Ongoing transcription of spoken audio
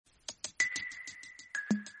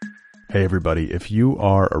Hey everybody, if you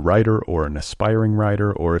are a writer or an aspiring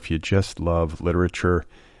writer, or if you just love literature,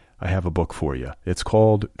 I have a book for you. It's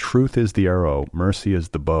called Truth is the Arrow, Mercy is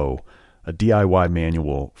the Bow, a DIY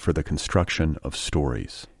manual for the construction of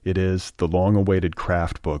stories. It is the long-awaited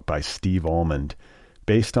craft book by Steve Almond,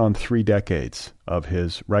 based on 3 decades of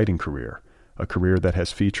his writing career, a career that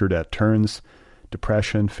has featured at turns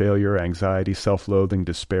depression, failure, anxiety, self-loathing,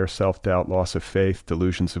 despair, self-doubt, loss of faith,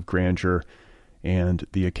 delusions of grandeur, and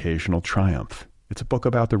the occasional triumph. It's a book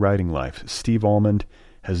about the writing life. Steve Almond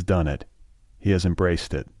has done it. He has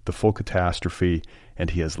embraced it, the full catastrophe, and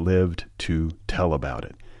he has lived to tell about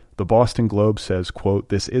it. The Boston Globe says, quote,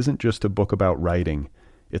 "This isn't just a book about writing,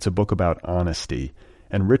 it's a book about honesty."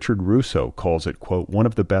 And Richard Russo calls it, quote, "one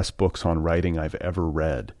of the best books on writing I've ever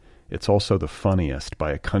read. It's also the funniest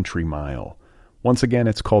by a country mile." Once again,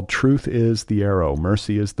 it's called Truth is the Arrow,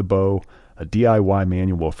 Mercy is the Bow, a DIY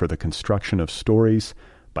manual for the construction of stories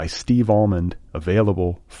by Steve Almond,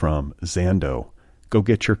 available from Zando. Go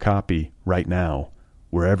get your copy right now,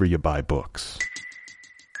 wherever you buy books.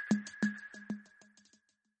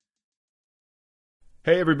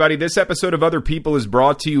 Hey everybody, this episode of Other People is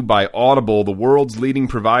brought to you by Audible, the world's leading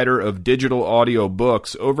provider of digital audio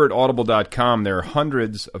books. Over at audible.com, there are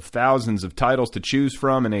hundreds of thousands of titles to choose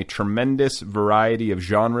from in a tremendous variety of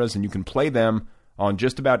genres, and you can play them on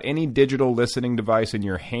just about any digital listening device in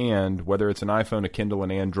your hand, whether it's an iPhone, a Kindle,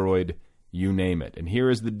 an Android, you name it. And here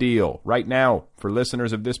is the deal. Right now, for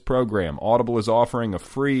listeners of this program, Audible is offering a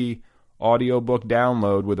free audiobook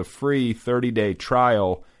download with a free 30-day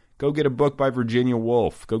trial. Go get a book by Virginia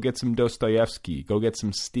Woolf. Go get some Dostoevsky. Go get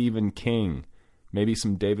some Stephen King. Maybe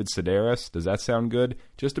some David Sedaris. Does that sound good?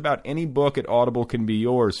 Just about any book at Audible can be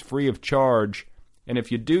yours, free of charge. And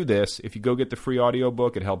if you do this, if you go get the free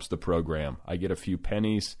audiobook, it helps the program. I get a few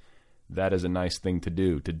pennies. That is a nice thing to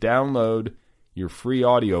do. To download your free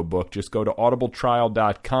audiobook, just go to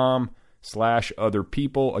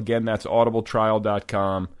audibletrial.com/otherpeople. Again, that's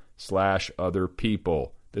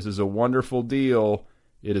audibletrial.com/otherpeople. This is a wonderful deal.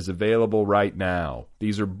 It is available right now.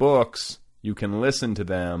 These are books. You can listen to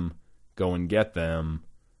them. Go and get them.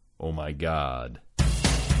 Oh my God.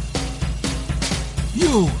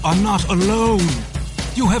 You are not alone.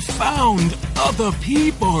 You have found other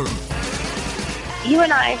people. You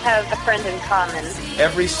and I have a friend in common.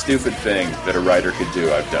 Every stupid thing that a writer could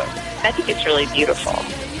do, I've done. I think it's really beautiful.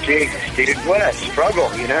 Jesus, dude, what a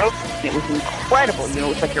struggle, you know? It was incredible. You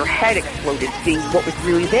know, it's like your head exploded seeing what was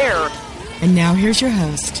really there. And now here's your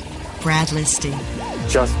host, Brad Listy.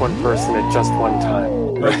 Just one person at just one time.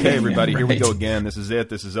 Okay, everybody, here we go again. This is it.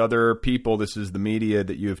 This is Other People. This is the media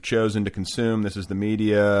that you have chosen to consume. This is the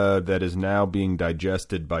media that is now being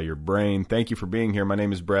digested by your brain. Thank you for being here. My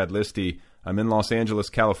name is Brad Listy. I'm in Los Angeles,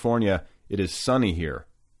 California. It is sunny here.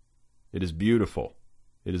 It is beautiful.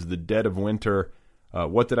 It is the dead of winter.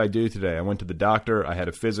 What did I do today? I went to the doctor. I had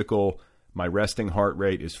a physical. My resting heart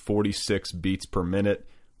rate is 46 beats per minute,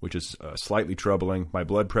 which is slightly troubling. My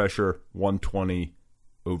blood pressure,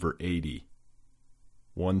 120/80.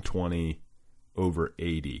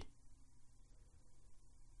 120/80.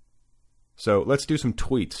 So let's do some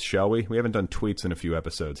tweets, shall we? We haven't done tweets in a few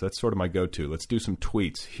episodes. That's sort of my go-to. Let's do some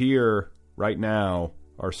tweets. Here, right now,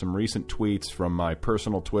 are some recent tweets from my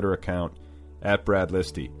personal Twitter account,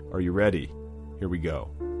 @BradListy. Are you ready? Here we go.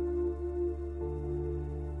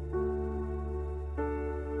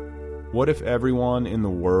 What if everyone in the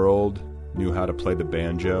world knew how to play the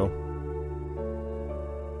banjo?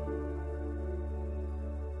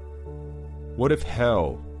 What if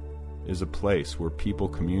hell is a place where people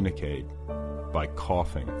communicate by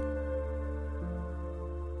coughing?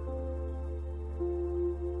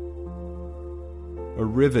 A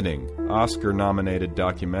riveting Oscar-nominated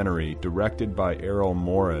documentary directed by Errol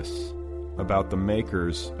Morris about the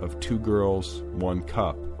makers of Two Girls, One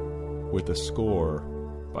Cup, with a score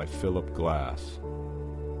by Philip Glass.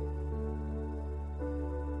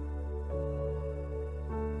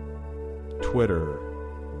 Twitter,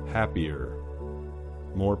 happier,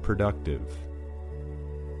 more productive.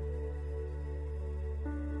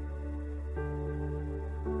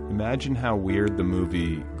 Imagine how weird the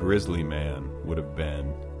movie Grizzly Man would have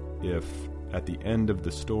been if, at the end of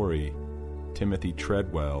the story, Timothy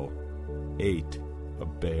Treadwell ate a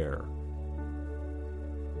bear.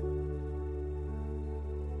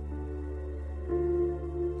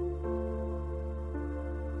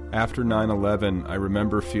 After 9/11, I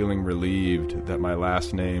remember feeling relieved that my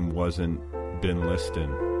last name wasn't Bin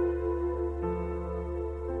Liston.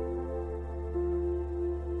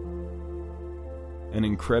 An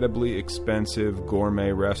incredibly expensive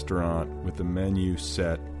gourmet restaurant with a menu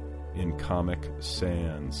set in Comic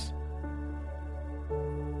Sans.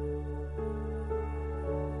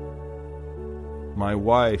 My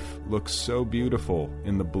wife looks so beautiful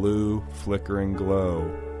in the blue, flickering glow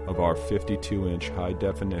of our 52-inch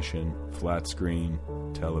high-definition flat-screen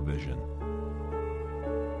television.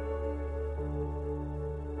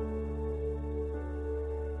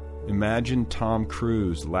 Imagine Tom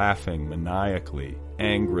Cruise laughing maniacally,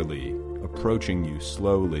 angrily, approaching you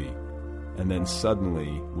slowly, and then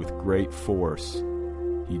suddenly, with great force,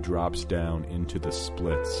 he drops down into the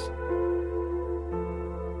splits.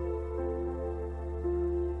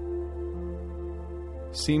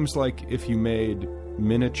 Seems like if you made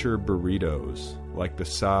miniature burritos, like the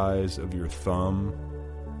size of your thumb,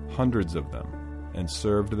 hundreds of them, and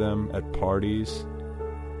served them at parties,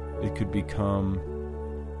 it could become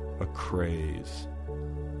a craze.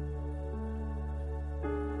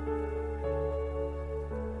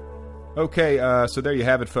 Okay, so there you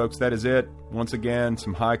have it, folks. That is it. Once again,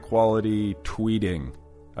 some high-quality tweeting.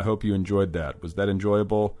 I hope you enjoyed that. Was that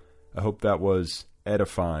enjoyable? I hope that was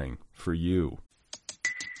edifying for you.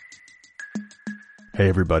 Hey,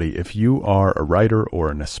 everybody. If you are a writer or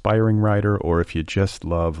an aspiring writer, or if you just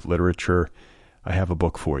love literature, I have a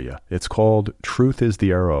book for you. It's called Truth is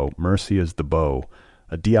the Arrow, Mercy is the Bow,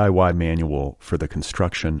 a DIY manual for the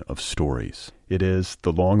construction of stories. It is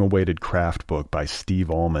the long-awaited craft book by Steve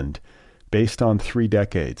Almond, based on 3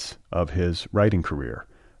 decades of his writing career,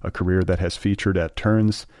 a career that has featured at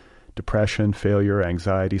turns depression, failure,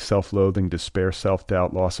 anxiety, self-loathing, despair,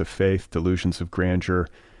 self-doubt, loss of faith, delusions of grandeur,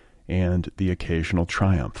 and the occasional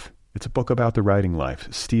triumph. It's a book about the writing life.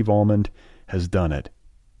 Steve Almond has done it.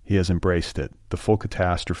 He has embraced it, the full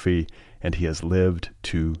catastrophe, and he has lived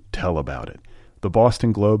to tell about it. The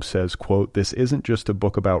Boston Globe says, quote, "This isn't just a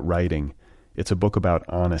book about writing, it's a book about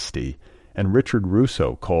honesty." And Richard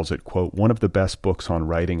Russo calls it, quote, "one of the best books on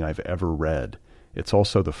writing I've ever read. It's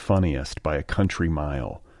also the funniest by a country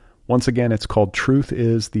mile." Once again, it's called Truth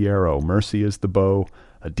is the Arrow, Mercy is the Bow,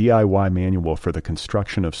 a DIY manual for the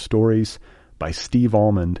construction of stories by Steve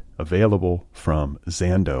Almond, available from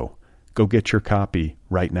Zando. Go get your copy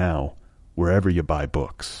right now, wherever you buy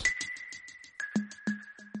books.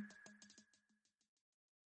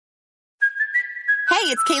 Hey,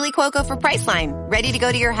 it's Kaylee Cuoco for Priceline. Ready to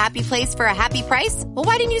go to your happy place for a happy price? Well,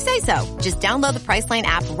 why didn't you say so? Just download the Priceline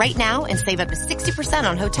app right now and save up to 60%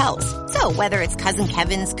 on hotels. So whether it's Cousin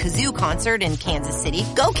Kevin's Kazoo Concert in Kansas City,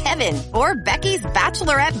 go Kevin, or Becky's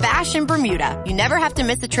Bachelorette Bash in Bermuda, you never have to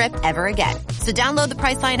miss a trip ever again. So download the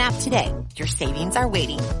Priceline app today. Your savings are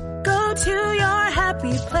waiting. Go to your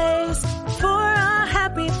happy place for a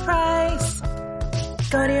happy price.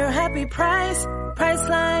 Go to your happy price,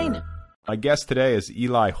 Priceline. My guest today is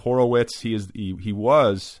Eli Horowitz. He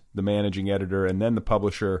was the managing editor and then the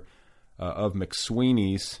publisher of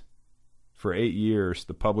McSweeney's for 8 years,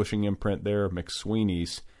 the publishing imprint there,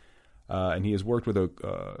 McSweeney's. And he has worked with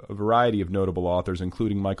a variety of notable authors,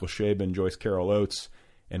 including Michael Chabon, Joyce Carol Oates,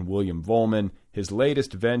 and William Vollmann. His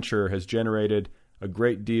latest venture has generated a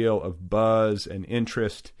great deal of buzz and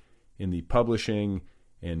interest in the publishing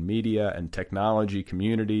and media and technology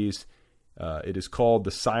communities. It is called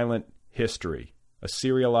The Silent History, a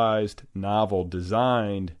serialized novel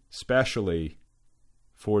designed specially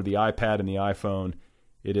for the iPad and the iPhone.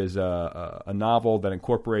 It is a novel that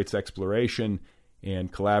incorporates exploration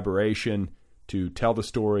and collaboration to tell the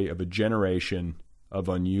story of a generation of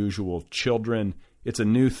unusual children. It's a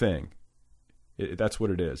new thing. That's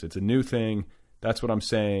what it is. It's a new thing. That's what I'm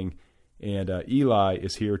saying. And Eli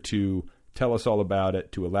is here to tell us all about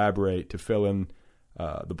it, to elaborate, to fill in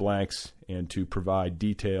the blanks, and to provide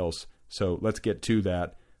details. So let's get to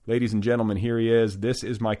that. Ladies and gentlemen, here he is. This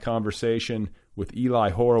is my conversation with Eli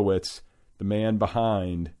Horowitz, the man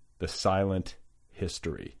behind The Silent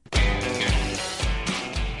History.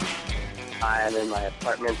 I'm in my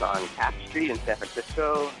apartment on Cap Street in San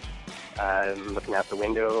Francisco. I'm looking out the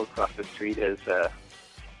window. Across the street is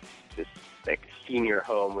this like senior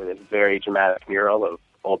home with a very dramatic mural of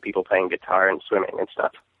old people playing guitar and swimming and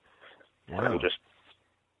stuff. Wow. And I'm just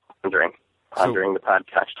pondering the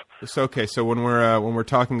podcast. It's okay. So when we're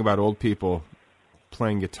talking about old people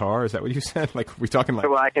playing guitar, is that what you said? Like, we're talking like...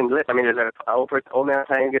 Well, I can list. I mean, there's an old man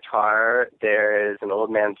playing guitar. There is an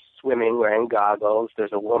old man swimming wearing goggles.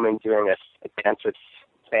 There's a woman doing a dance with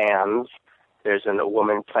fans. There's a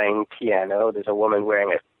woman playing piano. There's a woman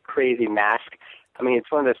wearing a crazy mask. I mean,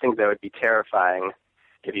 it's one of those things that would be terrifying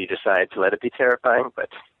if you decide to let it be terrifying, but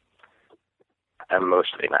I'm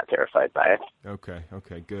mostly not terrified by it.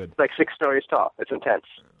 Okay, good. It's like 6 stories tall. It's intense.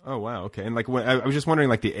 Oh, wow, okay. And like, I was just wondering,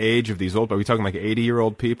 like, the age of these old, are we talking like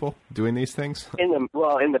 80-year-old people doing these things? In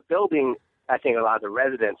the building, I think a lot of the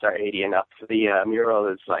residents are 80 and up. The mural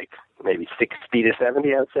is like maybe 60 to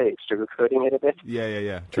 70, I would say, sugarcoating it a bit.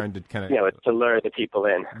 Yeah. Trying to kind of... It's to lure the people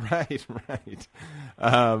in. Right.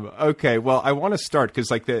 Okay, well, I want to start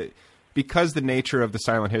because the nature of the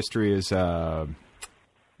silent history is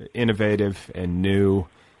innovative and new,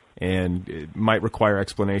 and it might require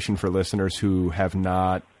explanation for listeners who have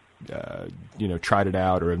not tried it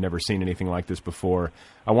out or have never seen anything like this before.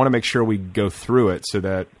 I want to make sure we go through it so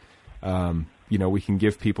that we can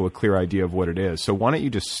give people a clear idea of what it is. So why don't you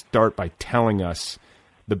just start by telling us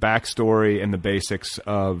the backstory and the basics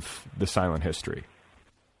of the silent history?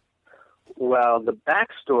 Well, the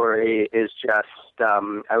backstory is just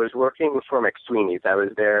I was working for McSweeney's. I was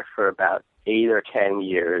there for about 8 or 10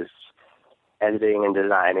 years, editing and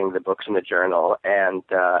designing the books in the journal, and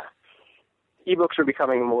ebooks were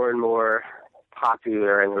becoming more and more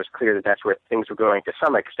popular, and it was clear that that's where things were going to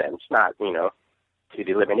some extent, not, to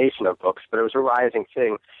the elimination of books, but it was a rising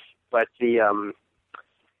thing. But the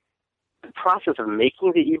process of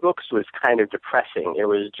making the ebooks was kind of depressing. It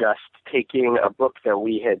was just taking a book that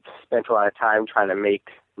we had spent a lot of time trying to make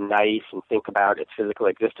nice and think about its physical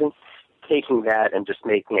existence, taking that and just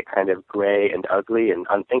making it kind of gray and ugly and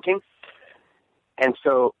unthinking. And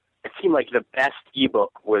so it seemed like the best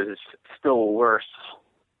ebook was still worse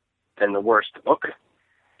than the worst book,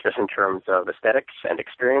 just in terms of aesthetics and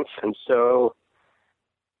experience. And so,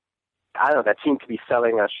 I don't know, that seemed to be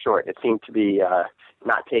selling us short. It seemed to be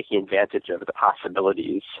not taking advantage of the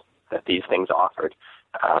possibilities that these things offered.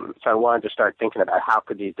 So I wanted to start thinking about how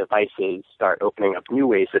could these devices start opening up new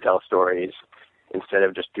ways to tell stories instead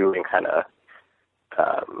of just doing kind of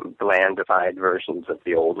blandified versions of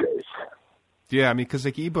the old ways. Yeah, because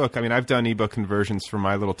ebook, I've done ebook conversions for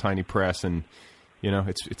my little tiny press, and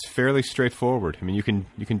it's fairly straightforward. You can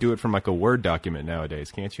do it from a Word document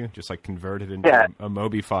nowadays, can't you? Just convert it into a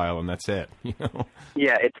Mobi file, and that's it.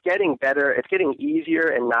 Yeah, it's getting better. It's getting easier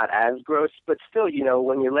and not as gross, but still,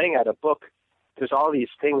 when you're laying out a book, there's all these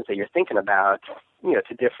things that you're thinking about,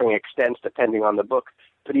 to differing extents depending on the book.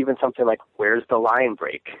 But even something like, where's the line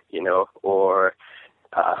break, or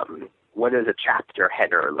what does a chapter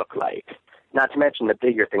header look like? Not to mention the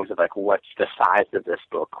bigger things of what's the size of this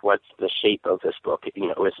book? What's the shape of this book? Is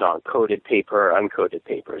it on coated paper or uncoated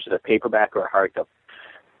paper? Is it a paperback or a hardcover?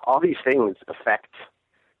 All these things affect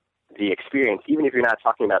the experience, even if you're not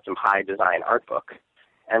talking about some high design art book.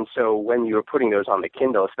 And so when you were putting those on the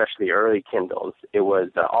Kindle, especially early Kindles, it was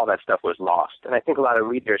all that stuff was lost. And I think a lot of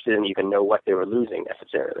readers didn't even know what they were losing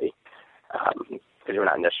necessarily, because they were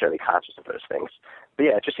not necessarily conscious of those things. But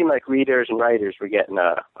yeah, it just seemed like readers and writers were getting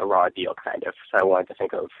a raw deal, kind of. So I wanted to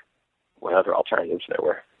think of what other alternatives there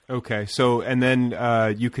were. Okay, so and then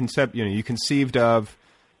you conceived of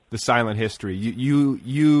the silent history.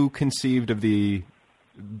 You conceived of the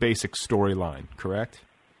basic storyline, correct?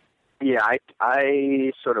 Yeah,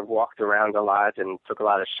 I sort of walked around a lot and took a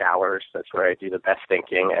lot of showers. That's where I do the best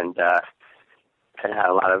thinking, and I had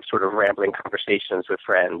a lot of sort of rambling conversations with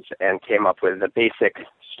friends and came up with the basic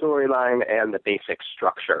storyline and the basic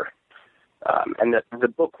structure. And the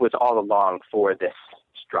book was all along for this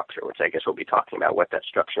structure, which I guess we'll be talking about what that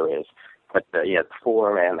structure is. But the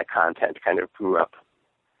form and the content kind of grew up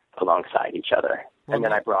alongside each other. And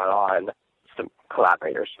then I brought on some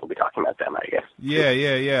collaborators. We'll be talking about them, I guess.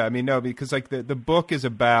 Yeah. Because the book is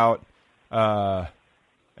about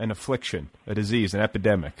an affliction, a disease, an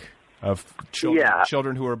epidemic of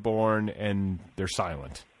children who are born and they're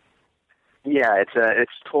silent. Yeah,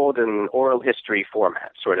 it's told in oral history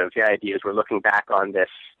format, sort of. The idea is we're looking back on this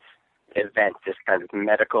event, this kind of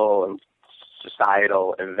medical and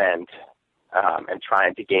societal event, and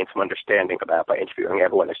trying to gain some understanding about by interviewing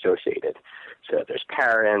everyone associated. So there's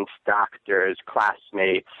parents, doctors,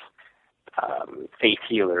 classmates, faith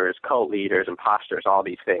healers, cult leaders, imposters, all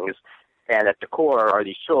these things. And at the core are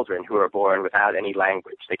these children who are born without any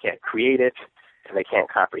language. They can't create it, and they can't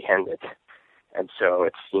comprehend it. And so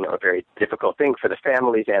it's, a very difficult thing for the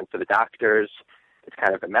families and for the doctors. It's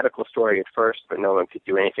kind of a medical story at first, but no one could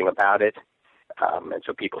do anything about it. And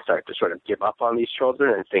so people start to sort of give up on these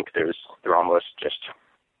children and think they're almost just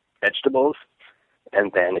vegetables.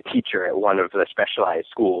 And then a teacher at one of the specialized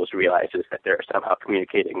schools realizes that they're somehow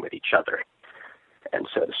communicating with each other. And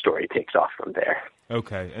so the story takes off from there.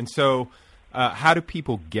 Okay. And so how do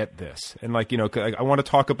people get this? And I want to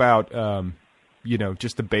talk about,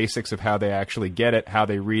 just the basics of how they actually get it, how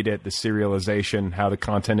they read it, the serialization, how the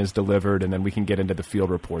content is delivered, and then we can get into the field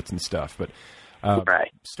reports and stuff. But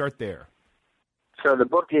right. Start there. So the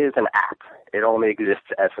book is an app. It only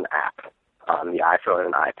exists as an app on the iPhone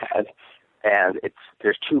and iPad. And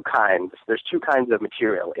there's two kinds of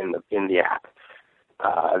material in the app.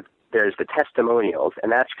 there's the testimonials,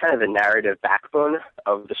 and that's kind of the narrative backbone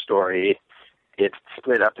of the story. It's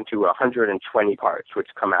split up into 120 parts, which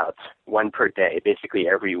come out one per day, basically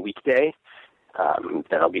every weekday.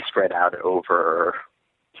 That'll be spread out over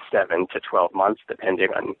 7 to 12 months, depending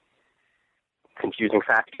on confusing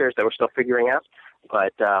factors that we're still figuring out.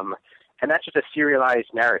 But and that's just a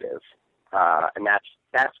serialized narrative, and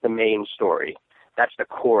that's the main story. That's the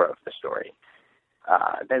core of the story.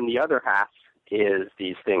 Then the other half is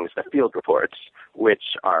these things, the field reports, which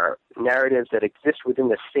are narratives that exist within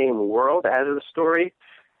the same world as the story,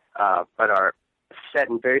 but are set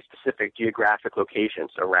in very specific geographic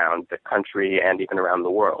locations around the country and even around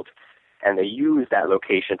the world. And they use that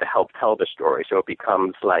location to help tell the story, so it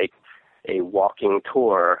becomes like a walking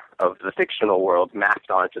tour of the fictional world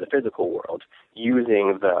mapped onto the physical world,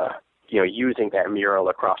 using that mural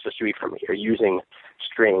across the street from here, using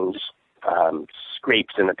strange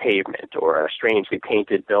scrapes in the pavement, or a strangely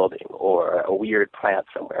painted building, or a weird plant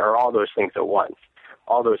somewhere, or all those things at once.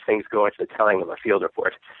 All those things go into the telling of a field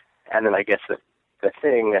report. And then I guess the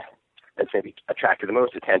thing that's maybe attracted the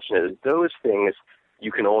most attention is those things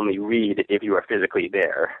you can only read if you are physically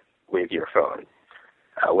there with your phone.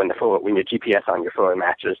 When your GPS on your phone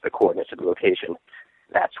matches the coordinates of the location,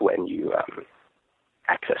 that's when you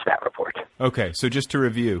access that report. Okay, so just to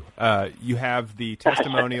review, you have the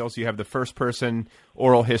testimonials, you have the first-person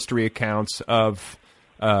oral history accounts of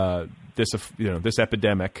this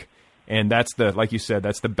epidemic, and that's like you said,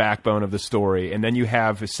 that's the backbone of the story. And then you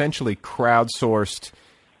have essentially crowdsourced.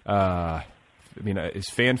 Is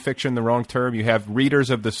fan fiction the wrong term? You have readers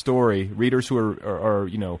of the story, readers who are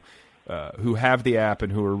who have the app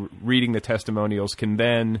and who are reading the testimonials can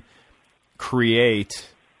then create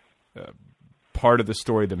part of the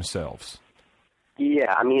story themselves.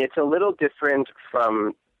 Yeah, it's a little different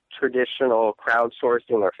from traditional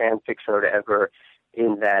crowdsourcing or fan fiction or whatever,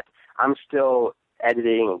 in that I'm still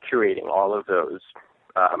editing and curating all of those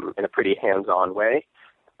in a pretty hands-on way.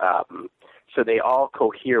 So they all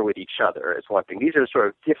cohere with each other is one thing. These are sort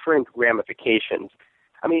of different ramifications.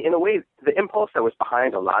 In a way, the impulse that was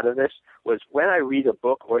behind a lot of this was when I read a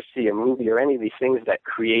book or see a movie or any of these things that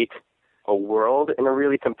create a world in a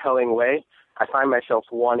really compelling way, I find myself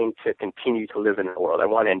wanting to continue to live in the world. I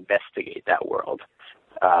want to investigate that world.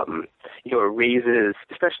 It raises,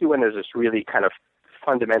 especially when there's this really kind of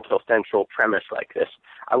fundamental central premise like this,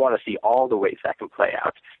 I want to see all the ways that can play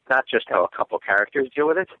out, not just how a couple characters deal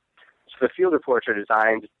with it. So the field reports are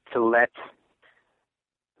designed to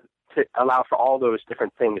allow for all those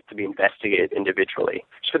different things to be investigated individually.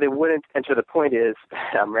 So they wouldn't, and so the point is,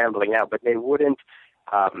 I'm rambling now, but they wouldn't,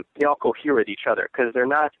 they all cohere with each other, because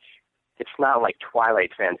it's not like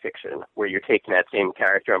Twilight fan fiction where you're taking that same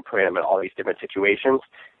character and putting them in all these different situations.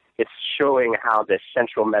 It's showing how this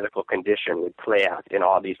central medical condition would play out in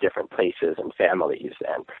all these different places and families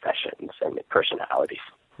and professions and personalities.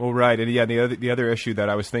 Well, right. And yeah, the other issue that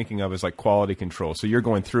I was thinking of is like quality control. So you're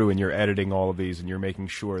going through and you're editing all of these and you're making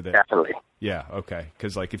sure that... Definitely. Yeah, okay.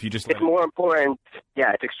 Because like if you just... It's more important.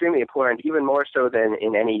 Yeah, it's extremely important, even more so than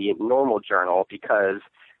in any normal journal, because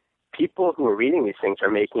people who are reading these things are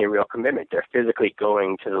making a real commitment. They're physically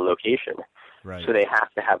going to the location. Right. So they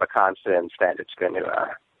have to have a confidence that it's going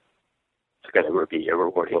to be a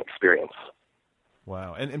rewarding experience.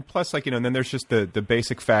 Wow. And plus, and then there's just the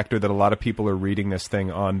basic factor that a lot of people are reading this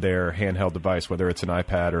thing on their handheld device, whether it's an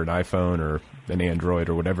iPad or an iPhone or an Android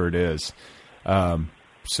or whatever it is.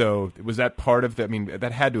 So was that part of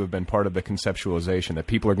that had to have been part of the conceptualization, that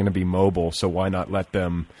people are going to be mobile, so why not let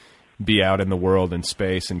them be out in the world in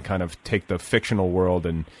space and kind of take the fictional world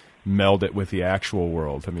and meld it with the actual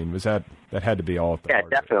world? Was that had to be all at the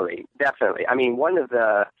heart? Definitely. One of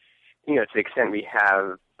the, to the extent we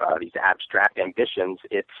have these abstract ambitions,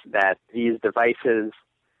 it's that these devices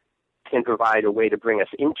can provide a way to bring us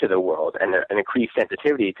into the world and an increased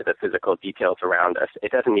sensitivity to the physical details around us.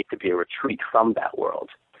 It doesn't need to be a retreat from that world.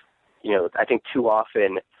 I think too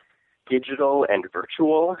often digital and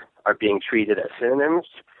virtual are being treated as synonyms,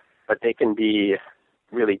 but they can be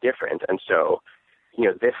really different. And so,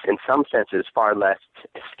 this in some sense is far less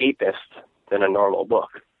escapist than a normal book.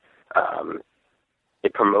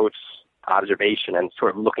 It promotes observation and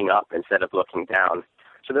sort of looking up instead of looking down.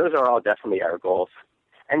 So those are all definitely our goals.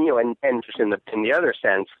 And and just in the other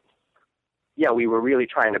sense, we were really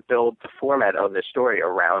trying to build the format of this story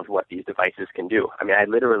around what these devices can do. I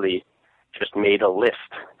literally just made a list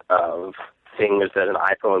of things that an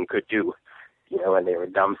iPhone could do, and they were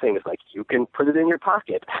dumb things like you can put it in your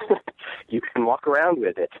pocket, you can walk around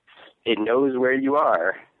with it, it knows where you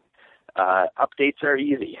are. Updates are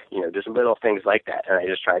easy, just little things like that, and I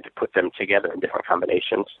just tried to put them together in different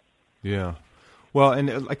combinations. Yeah. Well,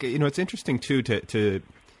 and like, you know, it's interesting too to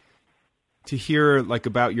hear like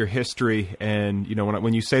about your history, and you know,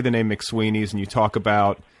 when you say the name McSweeney's and you talk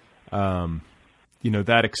about you know,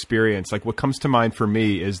 that experience, like what comes to mind for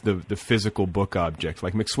me is the physical book object.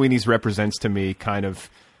 Like McSweeney's represents to me kind of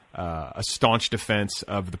a staunch defense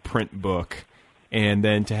of the print book, and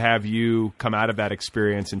then to have you come out of that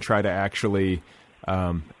experience and try to actually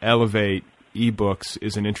elevate ebooks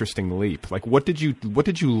is an interesting leap. Like what did you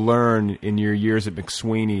learn in your years at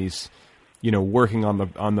McSweeney's, you know, working on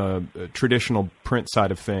the traditional print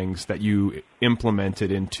side of things that you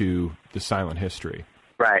implemented into the silent history?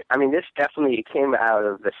 Right. I mean, this definitely came out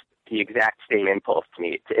of the exact same impulse to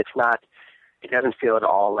me. It doesn't feel at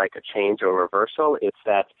all like a change or reversal. It's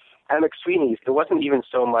that at McSweeney's, it wasn't even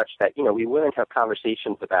so much that, you know, we wouldn't have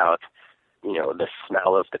conversations about, you know, the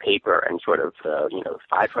smell of the paper and sort of, you know,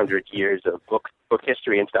 500 years of book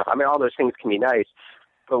history and stuff. I mean, all those things can be nice,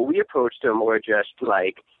 but we approached it more just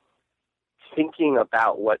like thinking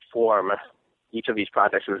about what form each of these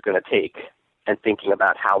projects was going to take and thinking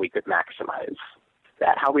about how we could maximize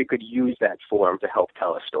that, how we could use that form to help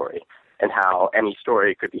tell a story, and how any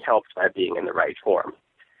story could be helped by being in the right form.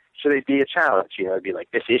 Should it be a challenge? You know, it'd be like,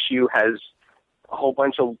 this issue has a whole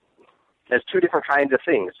bunch of, there's two different kinds of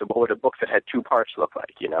things. So what would a book that had two parts look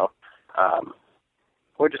like, you know?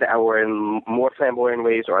 Or just or in more flamboyant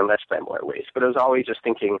ways or less flamboyant ways. But it was always just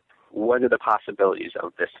thinking, what are the possibilities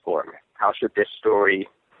of this form? How should this story,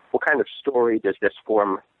 what kind of story does this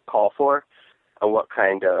form call for? And what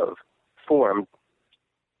kind of form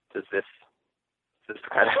does this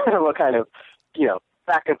kind of, what kind of, you know,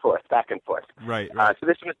 back and forth. Right. So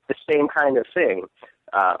this was the same kind of thing.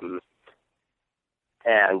 And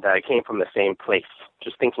it came from the same place,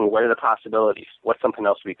 just thinking, what are the possibilities? What's something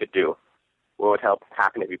else we could do? What would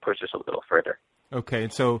happen if we push this a little further? Okay,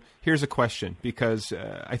 and so here's a question, because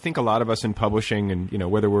I think a lot of us in publishing, and you know,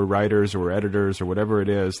 whether we're writers or we're editors or whatever it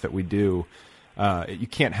is that we do, you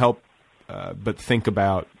can't help but think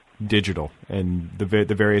about digital and the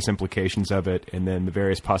various implications of it, and then the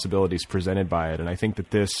various possibilities presented by it. And I think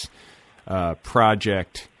that this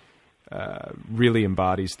project really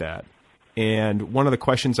embodies that. And one of the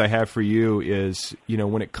questions I have for you is, you know,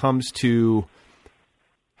 when it comes to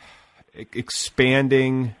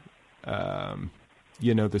expanding,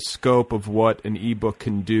 you know, the scope of what an ebook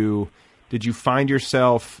can do, did you find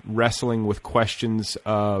yourself wrestling with questions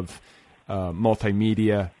of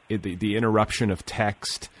multimedia, the interruption of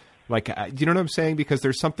text? Like, do you know what I'm saying? Because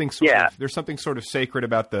there's something sort of sacred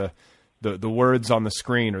about the words on the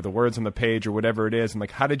screen or the words on the page or whatever it is. And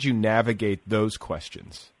like, how did you navigate those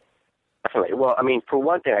questions? Definitely. Well, I mean, for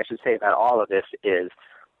one thing, I should say about all of this is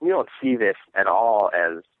we don't see this at all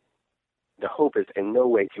as, the hope is in no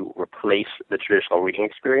way to replace the traditional reading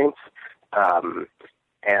experience.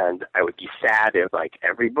 And I would be sad if, like,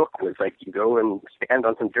 every book was like you go and stand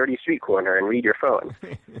on some dirty street corner and read your phone.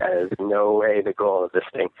 That is no way the goal of this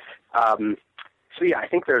thing. So, yeah, I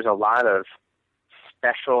think there's a lot of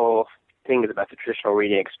special things about the traditional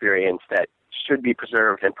reading experience that should be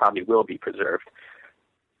preserved and probably will be preserved.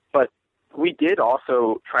 But we did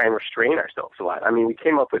also try and restrain ourselves a lot. I mean, we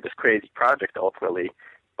came up with this crazy project ultimately,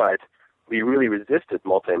 but we really resisted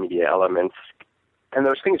multimedia elements. And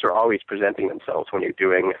those things are always presenting themselves when you're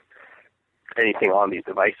doing anything on these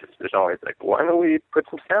devices. There's always like, why don't we put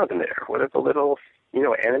some sound in there? What if a little, you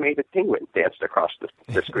know, animated penguin danced across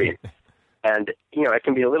the screen? And, you know, it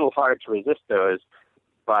can be a little hard to resist those,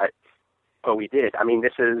 but we did. I mean,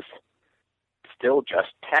 this is still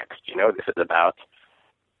just text, you know. This is about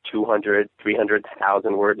 200,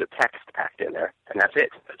 300,000 words of text packed in there. And that's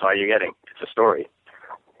it. That's all you're getting. It's a story.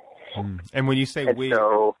 And when you say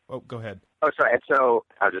go ahead. Oh, sorry. And so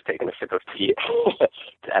I was just taking a sip of tea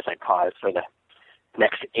as I pause for the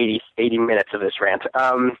next 80 minutes of this rant.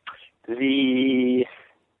 It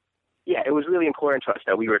was really important to us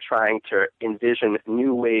that we were trying to envision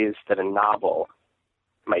new ways that a novel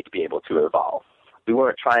might be able to evolve. We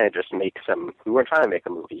weren't trying to just we weren't trying to make a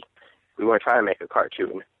movie. We weren't trying to make a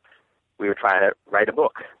cartoon. We were trying to write a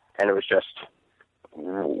book. And it was just,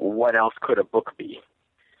 what else could a book be?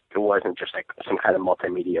 It wasn't just like some kind of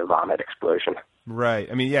multimedia vomit explosion.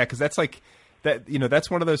 Right. I mean, yeah, because that's like that. You know,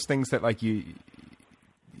 that's one of those things that like you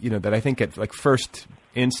know, that I think at like first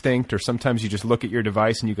instinct, or sometimes you just look at your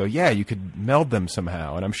device and you go, yeah, you could meld them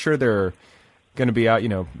somehow. And I'm sure there are going to be out, you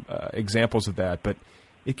know, examples of that, but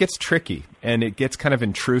it gets tricky and it gets kind of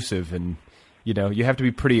intrusive, and you know, you have to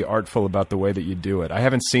be pretty artful about the way that you do it. I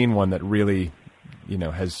haven't seen one that really, you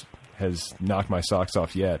know, has knocked my socks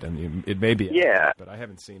off yet, and it may be, but I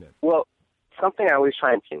haven't seen it. Well, something I always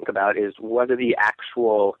try and think about is what are the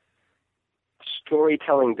actual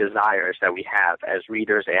storytelling desires that we have as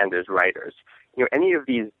readers and as writers. Any of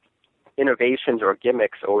these innovations or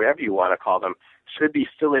gimmicks or whatever you want to call them should be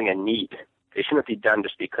filling a need. They shouldn't be done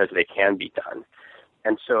just because they can be done.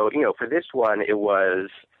 And so, for this one, it was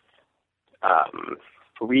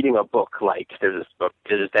reading a book like there's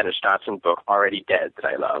this Dennis Johnson book, Already Dead, that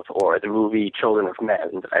I love, or the movie Children of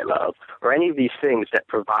Men that I love, or any of these things that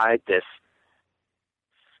provide this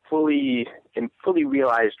fully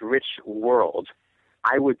realized, rich world.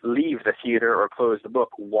 I would leave the theater or close the book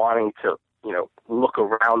wanting to, look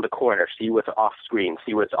around the corner, see what's off screen,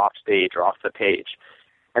 see what's off stage or off the page.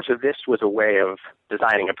 And so this was a way of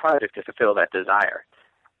designing a project to fulfill that desire.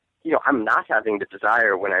 I'm not having the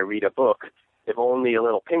desire when I read a book if only a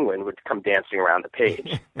little penguin would come dancing around the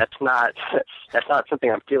page. That's not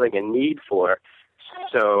something I'm feeling a need for.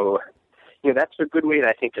 So, that's a good way,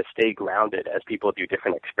 I think, to stay grounded as people do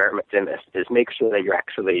different experiments in this, is make sure that you're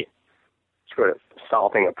actually sort of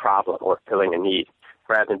solving a problem or filling a need,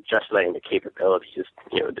 rather than just letting the capabilities,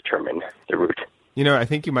 determine the route. I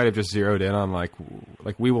think you might have just zeroed in on like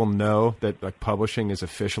we will know that like publishing is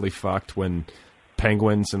officially fucked when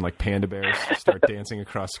penguins and like panda bears start dancing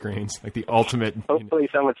across screens, like the ultimate. Hopefully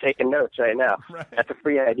someone's taking notes right now. Right. That's a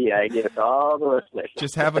free idea. I give it to all the listeners.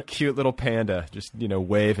 Just have a cute little panda just,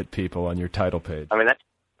 wave at people on your title page. I mean, that's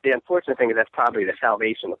the unfortunate thing is that's probably the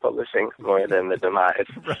salvation of publishing more than the demise.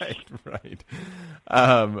 Right.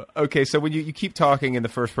 Okay, so when you keep talking in the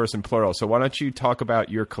first person plural, so why don't you talk about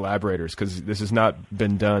your collaborators, because this has not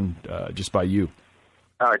been done just by you.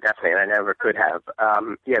 Oh, definitely. I never could have.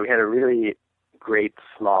 We had a really great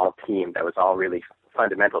small team that was all really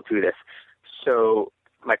fundamental to this. So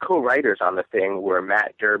my co-writers on the thing were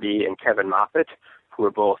Matt Derby and Kevin Moffat, who were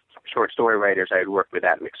both short story writers I had worked with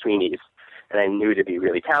at McSweeney's, and I knew to be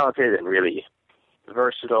really talented and really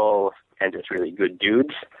versatile and just really good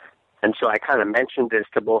dudes. And so I kind of mentioned this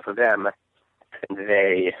to both of them, and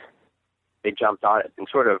they jumped on it in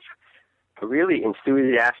sort of a really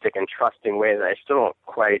enthusiastic and trusting way that I still don't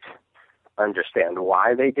quite understand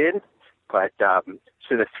why they did. But so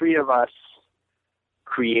the three of us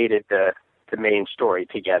created the main story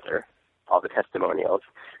together, all the testimonials.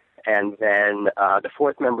 And then the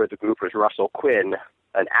fourth member of the group was Russell Quinn,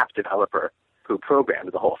 an app developer who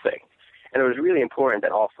programmed the whole thing. And it was really important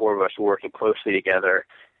that all four of us were working closely together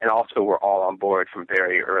and also were all on board from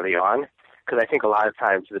very early on. Because I think a lot of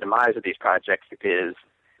times the demise of these projects is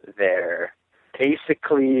they're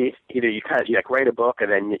basically either you write a book and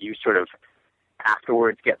then you sort of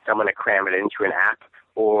afterwards get someone to cram it into an app,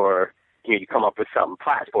 or you come up with some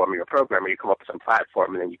platform, you're a programmer, you come up with some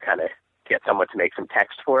platform and then you kind of get someone to make some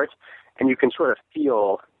text for it, and you can sort of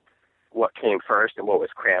feel what came first and what was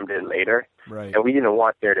crammed in later. Right. And we didn't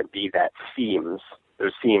want there to be those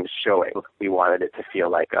seams showing. We wanted it to feel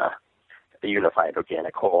like a unified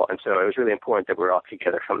organic whole. And so it was really important that we're all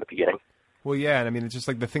together from the beginning. Well, yeah, and I mean, it's just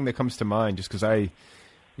like the thing that comes to mind, just because I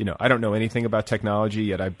don't know anything about technology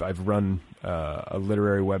yet. I've run a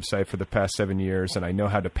literary website for the past 7 years, and I know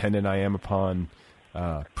how dependent I am upon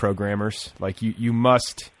programmers. Like you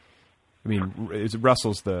must. I mean,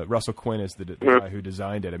 Russell Quinn is the guy who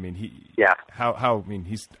designed it. I mean,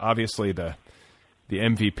 he's obviously the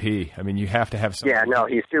MVP. I mean, you have to have something. Yeah, no,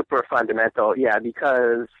 he's super fundamental. Yeah,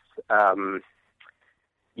 because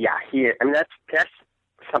that's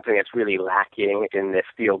something that's really lacking in this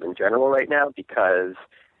field in general right now, because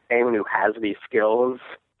anyone who has these skills,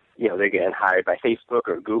 they're getting hired by Facebook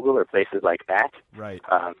or Google or places like that. Right.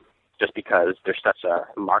 Just because there's such a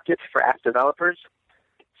market for app developers.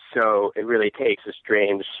 So it really takes a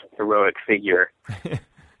strange, heroic figure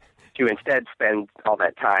to instead spend all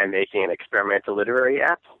that time making an experimental literary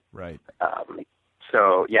app. Right.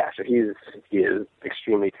 So he is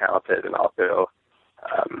extremely talented, and also,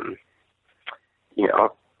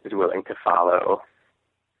 is willing to follow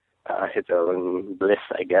his own bliss,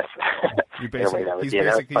 I guess.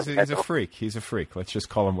 He's a freak. He's a freak. Let's just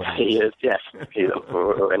call him what he is. Yes,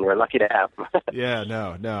 and we're lucky to have him. Yeah,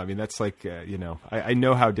 no. I mean, that's like, I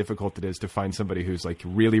know how difficult it is to find somebody who's like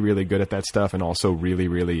really, really good at that stuff and also really,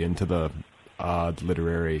 really into the odd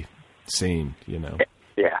literary scene, Yeah.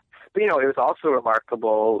 But, it was also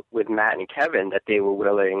remarkable with Matt and Kevin that they were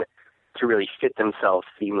willing to really fit themselves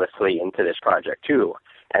seamlessly into this project, too,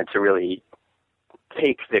 and to really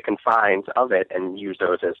take the confines of it and use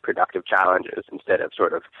those as productive challenges instead of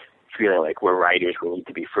sort of feeling like we're writers, we need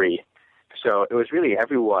to be free. So it was really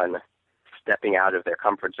everyone stepping out of their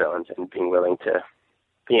comfort zones and being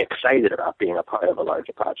excited about being a part of a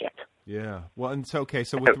larger project. Yeah. Well, and so, okay,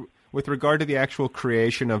 so with regard to the actual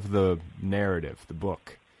creation of the narrative, the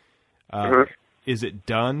book, is it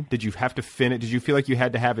done? Did you have to finish? Did you feel like you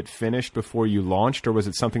had to have it finished before you launched, or was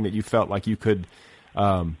it something that you felt like you could,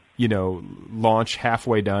 launch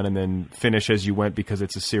halfway done and then finish as you went because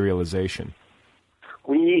it's a serialization?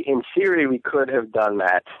 In theory, we could have done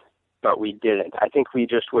that, but we didn't. I think we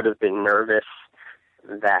just would have been nervous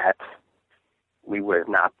that we would have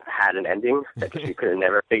not had an ending, that we could have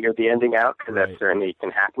never figured the ending out, because that certainly can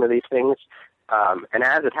happen to these things. And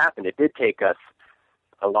as it happened, it did take us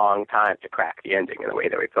a long time to crack the ending in a way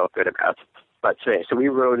that we felt good about. But so we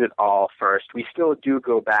wrote it all first. We still do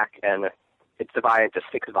go back, and it's divided into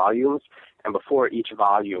 6 volumes, and before each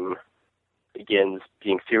volume begins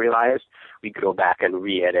being serialized, we go back and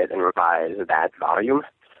re-edit and revise that volume.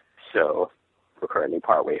 So we're currently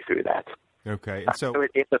partway through that. Okay. So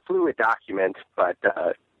it's a fluid document, but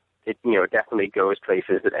it definitely goes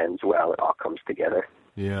places. It ends well. It all comes together.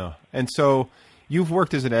 Yeah. And so you've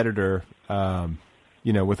worked as an editor,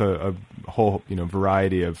 with a whole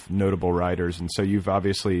variety of notable writers, and so you've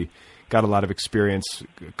obviously got a lot of experience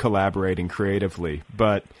collaborating creatively.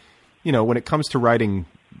 But when it comes to writing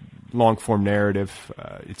long-form narrative,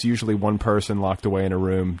 it's usually one person locked away in a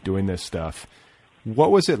room doing this stuff.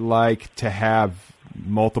 What was it like to have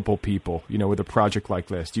multiple people, with a project like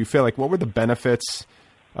this? Do you feel like, what were the benefits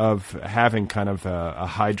of having kind of a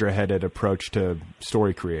Hydra-headed approach to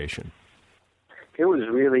story creation? It was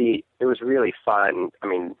really fun. I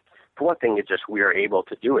mean, for one thing, we were able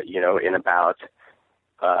to do it, in about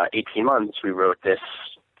 18 months, we wrote this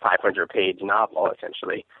 500-page novel,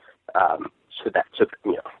 essentially. So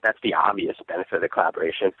that's the obvious benefit of the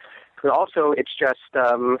collaboration. But also, it's just,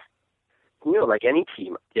 like any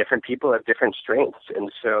team, different people have different strengths.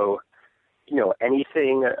 And so,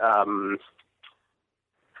 anything,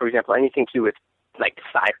 for example, anything to do with, like,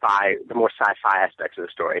 sci-fi, the more sci-fi aspects of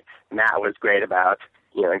the story, Matt was great about,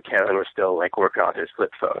 and Kevin was still, like, working on his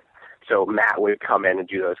flip phone. So Matt would come in and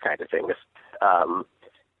do those kinds of things.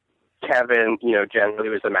 Kevin, generally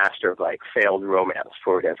was a master of, like, failed romance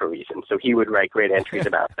for whatever reason. So he would write great entries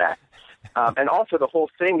about that. And also the whole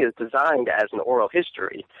thing is designed as an oral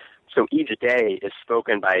history. So each day is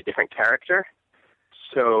spoken by a different character.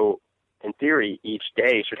 So in theory, each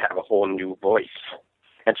day should have a whole new voice.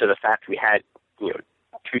 And so the fact we had,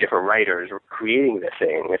 2 different writers creating the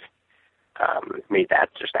thing made that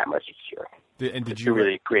just that much easier. And did you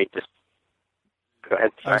really create this? Go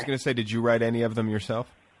ahead. Sorry. I was going to say, did you write any of them yourself?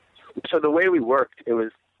 So the way we worked, it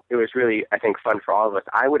was really, I think, fun for all of us.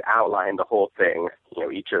 I would outline the whole thing,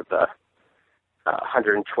 each of the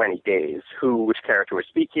 120 days, which character was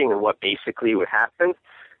speaking and what basically would happen.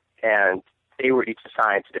 And they were each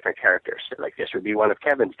assigned to different characters. So, like, this would be one of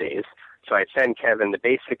Kevin's days. So I'd send Kevin the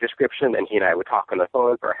basic description, and he and I would talk on the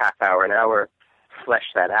phone for a half hour, an hour, flesh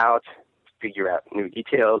that out, figure out new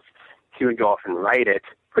details. He would go off and write it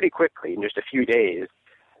pretty quickly in just a few days,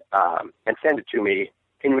 and send it to me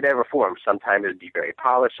in whatever form. Sometimes it would be very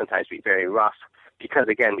polished, sometimes it would be very rough, because,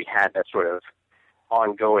 again, we had that sort of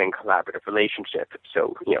ongoing collaborative relationship.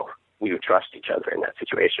 So, we would trust each other in that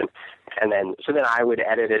situation. And then I would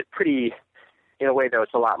edit it in a way that was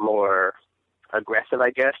a lot more aggressive,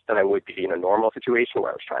 I guess, than I would be in a normal situation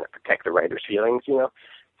where I was trying to protect the writer's feelings,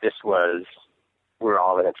 This was, we're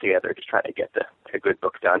all in it together, just trying to get a good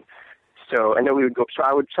book done. So, and then we would go, so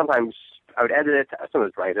I would edit it,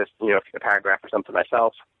 sometimes write a paragraph or something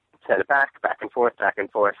myself, send it back and forth.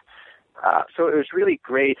 So it was really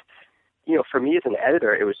great. For me as an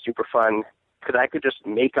editor, it was super fun because I could just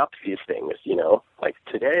make up these things, like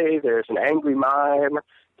today there's an angry mime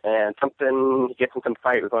and he gets in some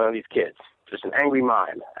fight with one of these kids. Just an angry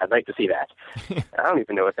mime. I'd like to see that. I don't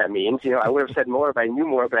even know what that means. I would have said more if I knew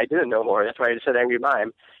more, but I didn't know more. That's why I just said angry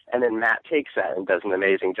mime. And then Matt takes that and does an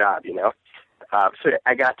amazing job, So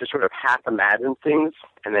I got to sort of half imagine things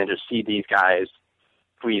and then just see these guys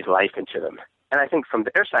breathe life into them. And I think from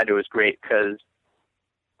their side it was great because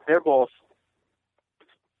they're both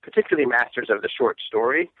particularly masters of the short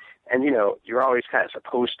story. And, you're always kind of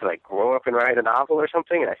supposed to, like, grow up and write a novel or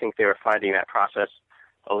something. And I think they were finding that process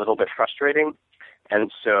a little bit frustrating.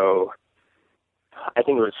 And so I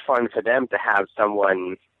think it was fun for them to have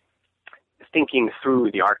someone thinking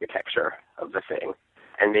through the architecture of the thing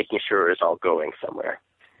and making sure it's all going somewhere.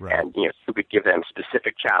 Right. And, who could give them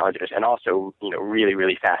specific challenges and also, really,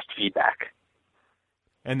 really fast feedback.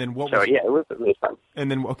 And then it was really fun.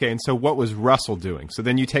 And then, okay, and so what was Russell doing? So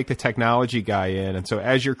then you take the technology guy in, and so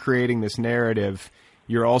as you're creating this narrative,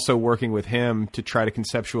 you're also working with him to try to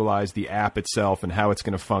conceptualize the app itself and how it's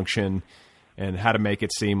going to function and how to make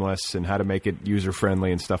it seamless and how to make it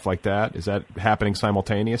user-friendly and stuff like that. Is that happening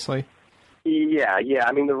simultaneously? Yeah.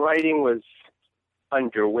 I mean, the writing was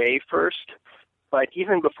underway first, But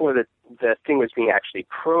even before the thing was being actually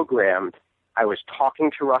programmed, I was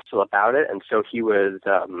talking to Russell about it, and so he was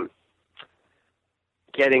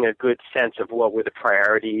getting a good sense of what were the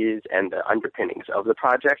priorities and the underpinnings of the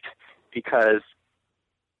project, because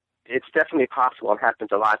it's definitely possible, and happens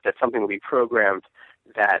a lot, that something will be programmed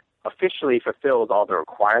that officially fulfills all the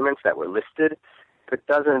requirements that were listed, but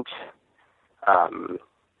doesn't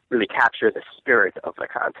really capture the spirit of the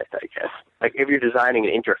content, I guess. Like, if you're designing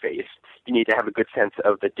an interface, you need to have a good sense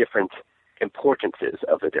of the different importances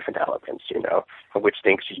of the different elements, you know, and which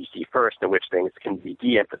things should you see first, and which things can be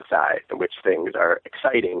de-emphasized, and which things are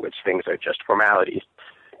exciting, which things are just formalities.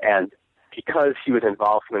 And because he was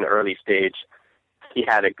involved from an early stage, he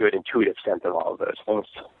had a good intuitive sense of all of those things.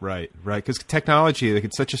 Right. Because technology, like,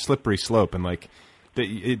 it's such a slippery slope, and like,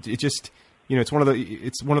 it just, you know, it's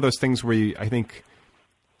one of those things where I think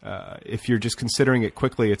if you're just considering it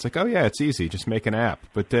quickly, it's like, oh yeah, it's easy, just make an app.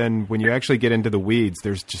 But then when you actually get into the weeds,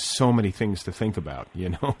 there's just so many things to think about, you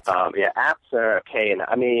know? Yeah, apps are a pain.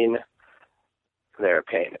 I mean, they're a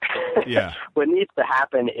pain. Yeah. What needs to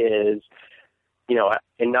happen is, you know,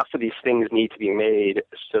 enough of these things need to be made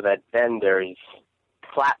so that then there's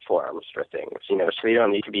platforms for things, you know, so they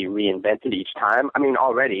don't need to be reinvented each time. I mean,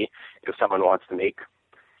 already, if someone wants to make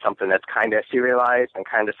something that's kind of serialized and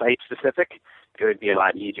kind of site-specific, it would be a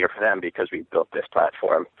lot easier for them because we built this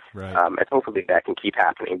platform. Right. And hopefully that can keep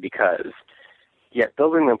happening, because, yeah,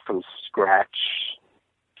 building them from scratch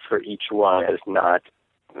for each one is not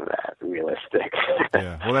that realistic.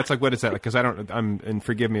 Yeah. Well, that's like, what is that? Because and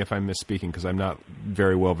forgive me if I'm misspeaking, because I'm not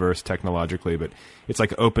very well versed technologically, but it's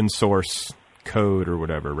like open source code or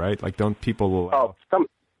whatever, right? Like, don't people allow...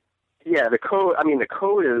 the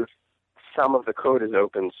code is, some of the code is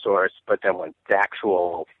open source, but then when the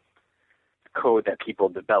actual code that people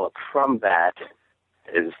develop from that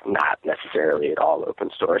is not necessarily at all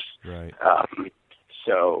open source. Right.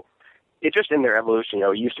 So it's just in their evolution. You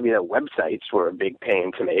know, it used to be that websites were a big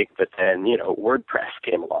pain to make, but then, you know, WordPress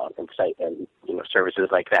came along and you know, services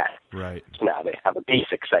like that. Right. So now they have a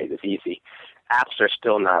basic site that's easy. Apps are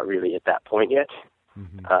still not really at that point yet,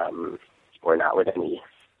 or not with any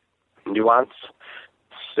nuance.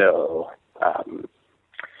 So,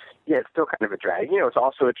 yeah, it's still kind of a drag. You know, it's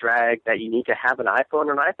also a drag that you need to have an iPhone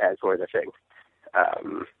or an iPad for the thing.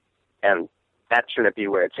 And that shouldn't be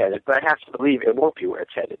where it's headed. But I have to believe it won't be where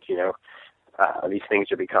it's headed, you know. These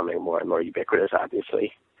things are becoming more and more ubiquitous,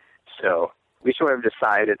 obviously. So we sort of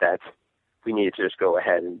decided that we needed to just go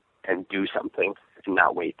ahead and do something and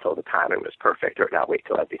not wait till the timing was perfect, or not wait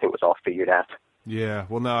till everything was all figured out. Yeah.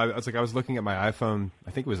 Well, no, I was looking at my iPhone,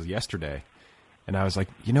 I think it was yesterday, and I was like,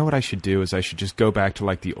 you know what I should do is I should just go back to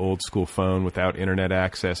like the old school phone without internet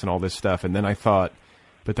access and all this stuff. And then I thought,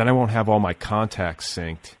 but then I won't have all my contacts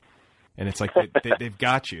synced. And it's like they've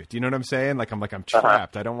got you. Do you know what I'm saying? Like I'm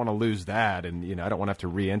trapped. I don't want to lose that, and you know I don't want to have to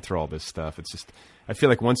re-enter all this stuff. It's just I feel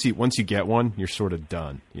like once you get one, you're sort of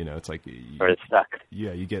done. You know, it's like or it's stuck.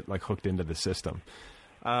 Yeah, you get like hooked into the system.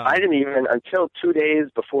 I didn't even, until 2 days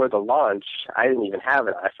before the launch, I didn't even have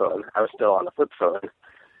an iPhone. I was still on the flip phone.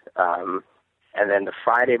 And then the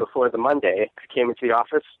Friday before the Monday, I came into the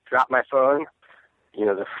office, dropped my phone. You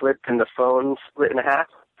know, the flip and the phone split in half,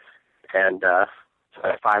 and so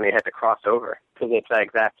I finally had to cross over, because it's that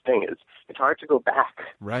exact thing. It's hard to go back.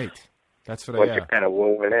 Right. That's what once you're kind of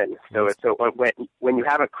woven in. So when you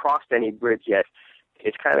haven't crossed any bridge yet,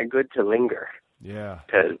 it's kind of good to linger. Yeah.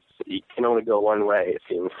 Because you can only go one way, it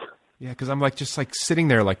seems. Yeah, because I'm like just like sitting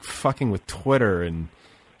there like fucking with Twitter, and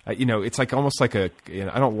you know, it's like almost like I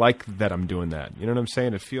don't like that I'm doing that. You know what I'm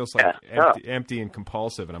saying? It feels like empty and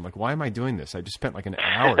compulsive, and I'm like, why am I doing this? I just spent like an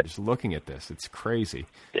hour just looking at this. It's crazy.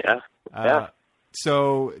 Yeah.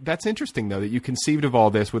 So that's interesting, though, that you conceived of all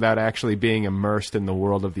this without actually being immersed in the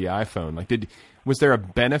world of the iPhone. Like, was there a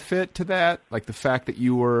benefit to that? Like the fact that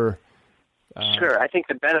you were... Sure. I think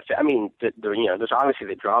the benefit, I mean, you know, there's obviously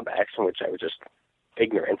the drawbacks, in which I was just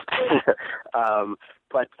ignorant.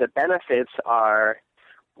 But the benefits are,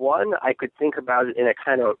 one, I could think about it in a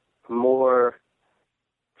kind of more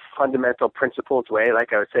fundamental principles way,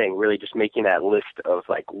 like I was saying, really just making that list of,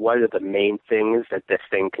 like, what are the main things that this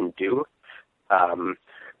thing can do,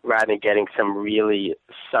 rather than getting some really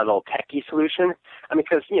subtle techie solution. I mean,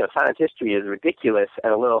 because, you know, science history is ridiculous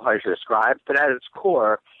and a little hard to describe, but at its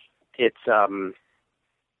core, it's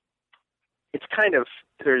kind of,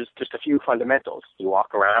 there's just a few fundamentals. You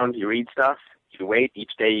walk around, you read stuff, you wait,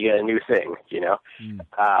 each day you get a new thing, you know?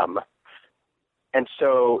 And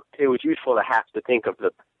so it was useful to have to think of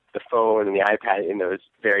the phone and the iPad in those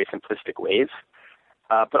very simplistic ways.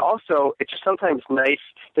 But also, it's just sometimes nice,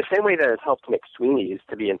 the same way that it helped McSweeney's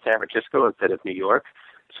to be in San Francisco instead of New York,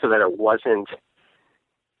 so that it wasn't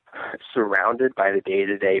surrounded by the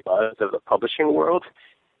day-to-day buzz of the publishing world,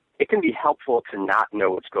 it can be helpful to not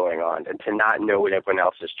know what's going on and to not know what everyone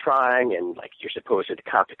else is trying and like your supposed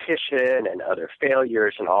competition and other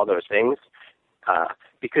failures and all those things.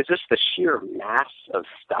 Because just the sheer mass of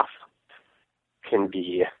stuff can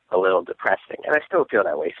be a little depressing. And I still feel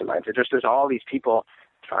that way sometimes. There's all these people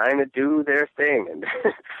trying to do their thing, and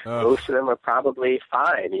most of them are probably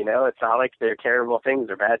fine. You know, it's not like they're terrible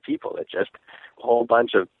things or bad people. It's just a whole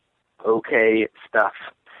bunch of okay stuff.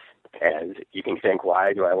 And you can think,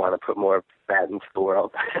 why do I want to put more of that into the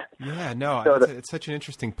world? Yeah, no, so it's such an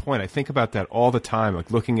interesting point. I think about that all the time, like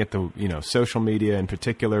looking at the, social media in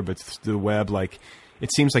particular, but the web, like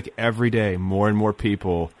it seems like every day more and more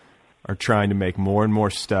people are trying to make more and more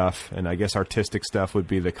stuff. And I guess artistic stuff would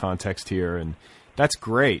be the context here. And that's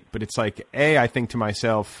great. But it's like, I think to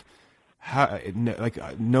myself,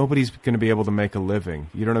 nobody's going to be able to make a living.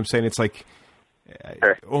 You know what I'm saying? It's like,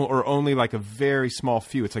 or only like a very small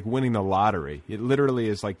few. It's like winning the lottery. It literally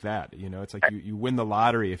is like that. It's like you win the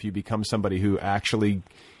lottery if you become somebody who actually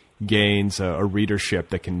gains a readership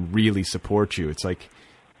that can really support you. It's like,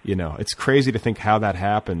 it's crazy to think how that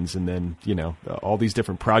happens. And then, all these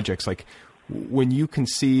different projects, like when you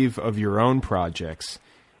conceive of your own projects,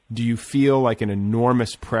 do you feel like an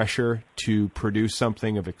enormous pressure to produce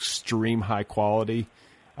something of extreme high quality?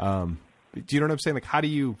 Do you know what I'm saying? Like, how do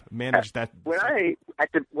you manage that?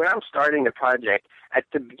 When I'm starting a project, at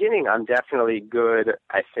the beginning, I'm definitely good,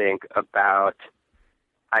 I think, about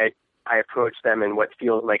I approach them in what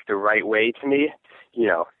feels like the right way to me.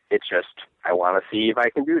 It's just, I want to see if I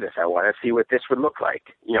can do this. I want to see what this would look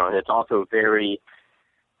like. And it's also very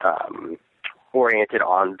oriented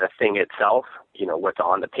on the thing itself, what's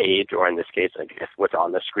on the page, or in this case, I guess, what's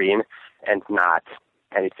on the screen, and not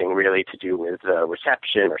anything really to do with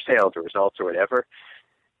reception or sales or results or whatever.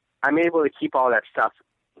 I'm able to keep all that stuff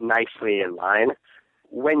nicely in line.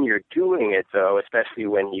 When you're doing it, though, especially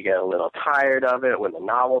when you get a little tired of it, when the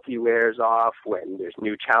novelty wears off, when there's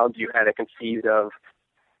new challenges you hadn't conceived of,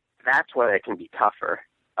 that's when it can be tougher.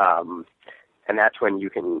 And that's when you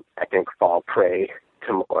can, I think, fall prey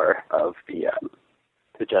to more of the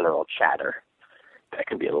general chatter. That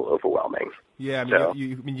can be a little overwhelming. Yeah, I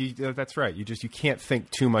mean, that's right. You can't think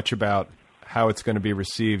too much about how it's going to be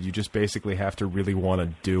received. You just basically have to really want to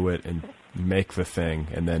do it and make the thing,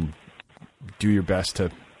 and then do your best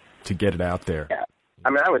to get it out there. Yeah,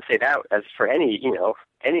 I mean, I would say that as for any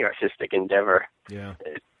artistic endeavor, yeah,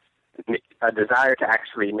 a desire to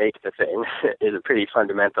actually make the thing is a pretty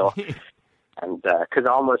fundamental, and because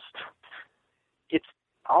almost it's.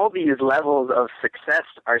 All these levels of success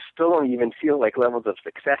still don't even feel like levels of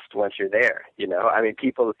success once you're there, I mean,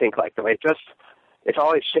 people think like, it's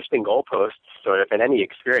always shifting goalposts sort of in any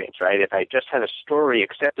experience, right? If I just had a story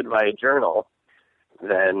accepted by a journal,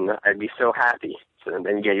 then I'd be so happy. So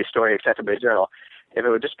then you get your story accepted by a journal. If it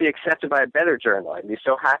would just be accepted by a better journal, I'd be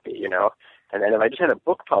so happy, And then if I just had a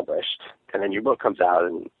book published, and then your book comes out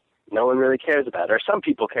and no one really cares about it, or some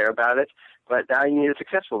people care about it, but now you need a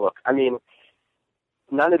successful book. I mean,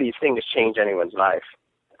 none of these things change anyone's life.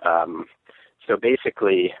 So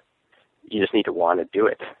basically, you just need to want to do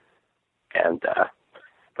it. And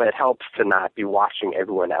but it helps to not be watching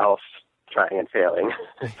everyone else trying and failing.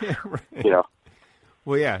 Yeah, right.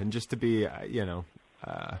 Well, yeah, and just to be, I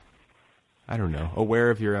don't know, aware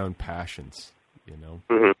of your own passions.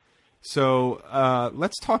 Mm-hmm. So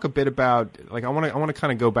let's talk a bit about, like, I want to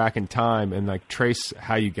kind of go back in time and like trace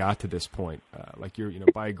how you got to this point, like you're,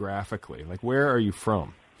 biographically. Like, where are you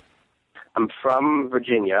from? I'm from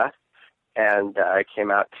Virginia, and I came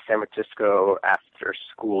out to San Francisco after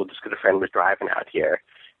school just because a friend was driving out here,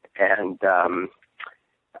 and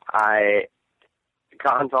I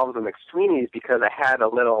got involved with McSweeney's because I had a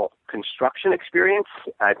little construction experience.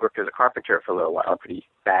 I'd worked as a carpenter for a little while, a pretty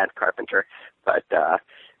bad carpenter, but.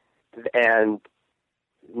 And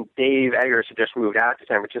Dave Eggers had just moved out to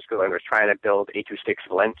San Francisco and was trying to build 826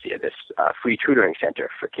 Valencia, this free tutoring center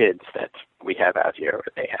for kids that we have out here, or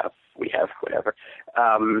we have, whatever.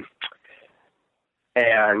 And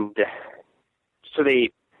so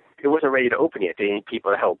it wasn't ready to open yet. They needed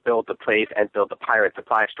people to help build the place and build the pirate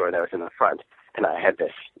supply store that was in the front. And I had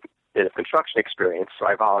this bit of construction experience, so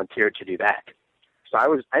I volunteered to do that. So I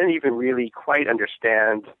didn't even really quite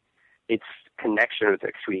understand its connection with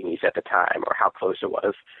McSweeney's at the time, or how close it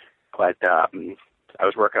was. But I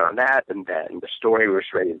was working on that, and then the store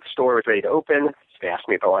was ready to open. So they asked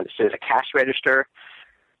me if I wanted to sit as a cash register.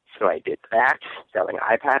 So I did that, selling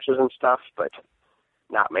eye patches and stuff, but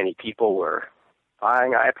not many people were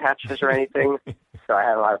buying eye patches or anything. So I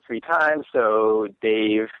had a lot of free time. So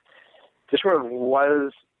Dave just sort of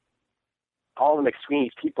was all the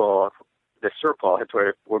McSweeney's people, the circle,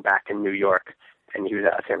 were back in New York, and he was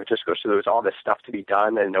out of San Francisco. So there was all this stuff to be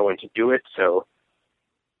done and no one to do it. So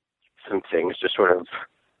some things just sort of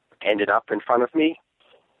ended up in front of me,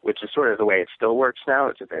 which is sort of the way it still works now.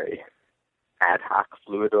 It's a very ad hoc,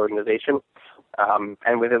 fluid organization.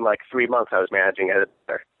 And within like 3 months, I was managing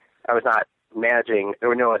editor. I was not managing, there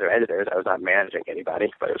were no other editors. I was not managing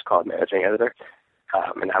anybody, but it was called managing editor.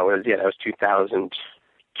 And that was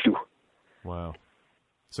 2002. Wow.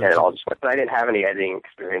 So and it all just went, but I didn't have any editing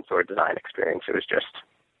experience or design experience. It was just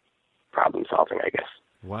problem solving, I guess.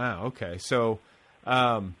 Wow. Okay. So,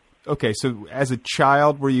 so as a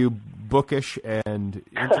child, were you bookish and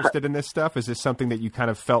interested in this stuff? Is this something that you kind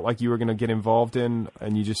of felt like you were going to get involved in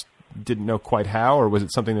and you just didn't know quite how, or was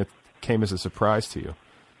it something that came as a surprise to you?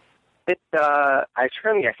 I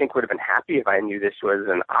certainly, I think, would have been happy if I knew this was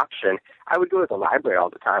an option. I would go to the library all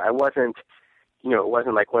the time. I wasn't, it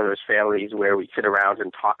wasn't like one of those families where we sit around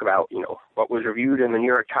and talk about, what was reviewed in the New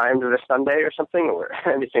York Times this Sunday or something or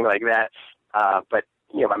anything like that. But,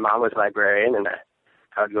 my mom was a librarian, and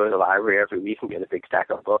I would go to the library every week and get a big stack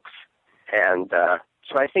of books. And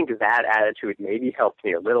so I think that attitude maybe helped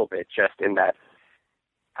me a little bit, just in that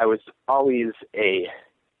I was always a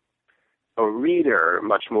reader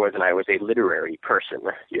much more than I was a literary person,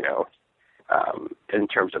 in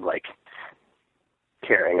terms of like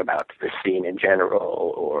caring about the scene in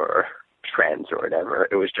general or trends or whatever.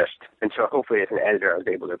 It was just, and so hopefully as an editor I was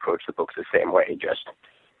able to approach the books the same way, just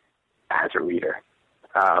as a reader.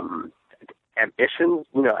 Ambition,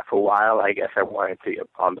 for a while I guess I wanted to be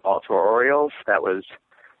on the Baltimore Orioles. That was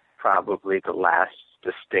probably the last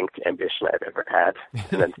distinct ambition I've ever had.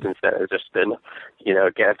 And then since then, it's just been,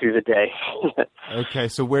 get through the day. Okay,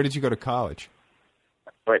 so where did you go to college?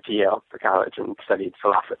 I went to Yale for college and studied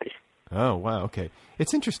philosophy. Oh, wow, okay.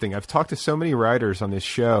 It's interesting. I've talked to so many writers on this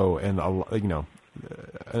show, and,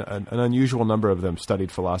 an unusual number of them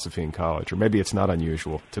studied philosophy in college. Or maybe it's not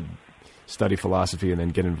unusual to study philosophy and then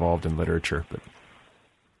get involved in literature. But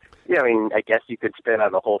yeah, I guess you could spin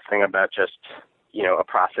on the whole thing about just, a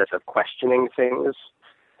process of questioning things,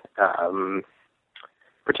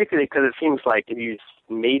 particularly because it seems like if you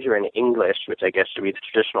major in English, which I guess should be the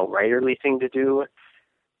traditional writerly thing to do,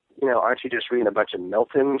 aren't you just reading a bunch of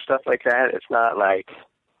Milton and stuff like that? It's not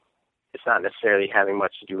necessarily having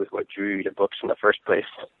much to do with what drew you to books in the first place.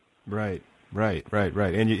 Right.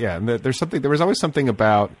 And there was always something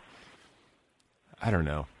about, I don't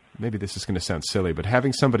know, maybe this is going to sound silly, but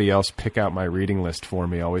having somebody else pick out my reading list for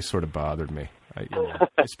me always sort of bothered me.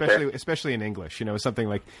 Especially in English, something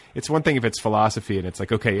like, it's one thing if it's philosophy and it's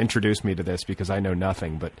like, okay, introduce me to this because I know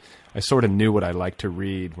nothing, but I sort of knew what I liked to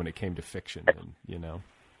read when it came to fiction, and,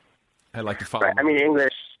 I like to follow. Right.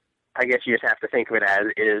 English, I guess you just have to think of it as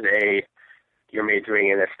you're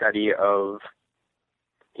majoring in a study of,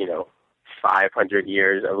 500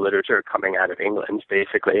 years of literature coming out of England,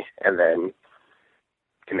 basically, and then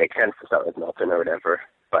to make sense of something like Milton or whatever.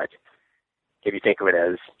 But if you think of it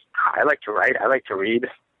as, I like to write, I like to read,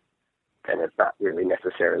 then it's not really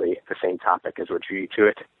necessarily the same topic as what drew you to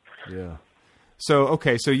it. Yeah. So,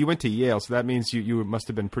 okay, so you went to Yale, so that means you must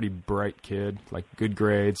have been a pretty bright kid, like good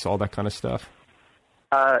grades, all that kind of stuff?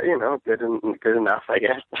 Good enough, I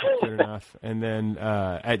guess. Good enough. And then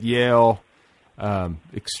at Yale,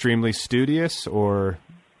 extremely studious or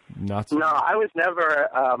not so? No, I was never,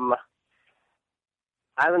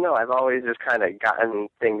 I don't know, I've always just kind of gotten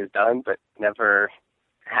things done, but never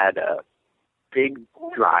had a big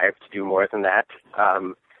drive to do more than that.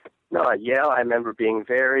 No, at Yale, I remember being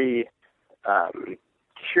very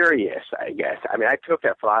curious, I guess. I took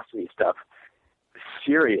that philosophy stuff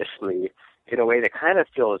seriously in a way that kind of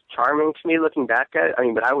feels charming to me looking back at it.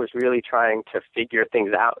 But I was really trying to figure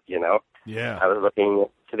things out, Yeah. I was looking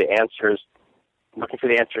for the answers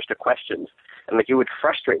to questions. And it would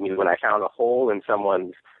frustrate me when I found a hole in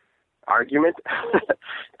someone's argument.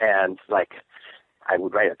 And I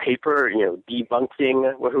would write a paper,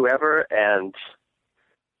 debunking whoever, and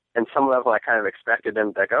some level I kind of expected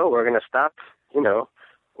them to go, we're going to stop,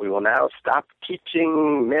 we will now stop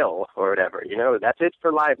teaching Mill or whatever, that's it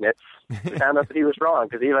for Leibniz. We found out that he was wrong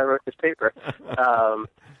because Eli wrote this paper.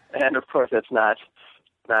 And of course that's not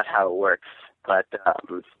how it works, but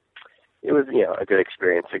it was, a good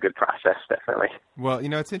experience, a good process, definitely. Well,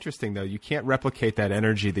 it's interesting though. You can't replicate that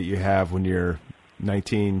energy that you have when you're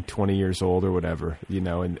 19, 20 years old or whatever,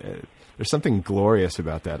 and there's something glorious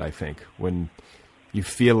about that, I think, when you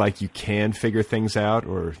feel like you can figure things out,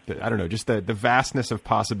 or I don't know, just the vastness of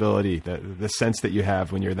possibility, the sense that you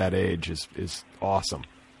have when you're that age is awesome.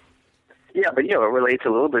 Yeah, but it relates a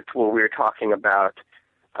little bit to what we were talking about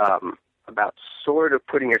about sort of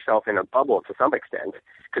putting yourself in a bubble to some extent,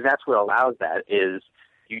 because that's what allows that is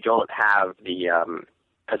you don't have the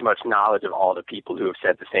as much knowledge of all the people who have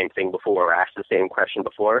said the same thing before or asked the same question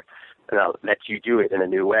before, and they'll let you do it in a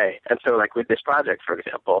new way. And so, like with this project, for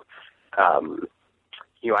example,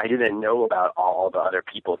 I didn't know about all the other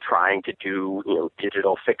people trying to do,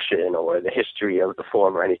 digital fiction or the history of the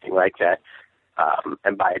form or anything like that.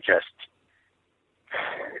 And by just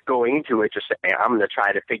going into it, just saying, I'm going to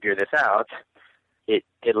try to figure this out, it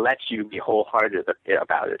lets you be wholehearted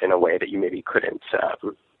about it in a way that you maybe couldn't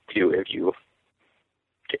do if you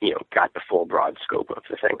got the full broad scope of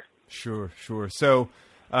the thing. Sure. So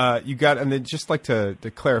you got, and then just like to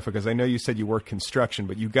clarify, because I know you said you worked construction,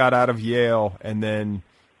 but you got out of Yale and then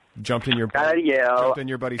jumped in your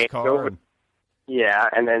buddy's car. Yeah,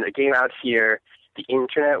 and then it came out here. The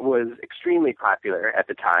internet was extremely popular at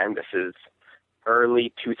the time. This is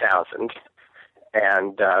early 2000.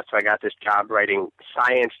 And so I got this job writing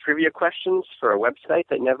science trivia questions for a website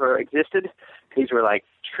that never existed. These were like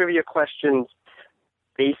trivia questions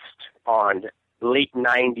based on late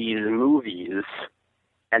 90s movies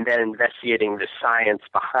and then investigating the science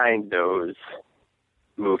behind those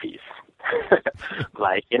movies.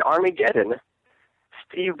 Like in Armageddon,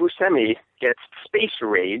 Steve Buscemi gets space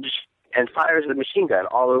rage and fires a machine gun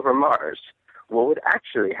all over Mars. What would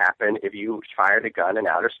actually happen if you fired a gun in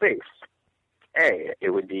outer space? A,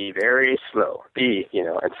 it would be very slow. B,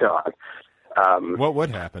 and so on. What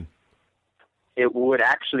would happen? It would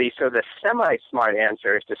actually, so the semi-smart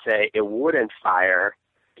answer is to say it wouldn't fire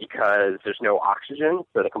because there's no oxygen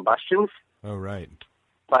for the combustion. Oh, right.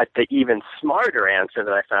 But the even smarter answer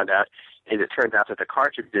that I found out is it turns out that the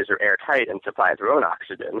cartridges are airtight and supply their own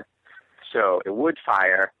oxygen. So it would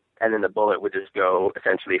fire, and then the bullet would just go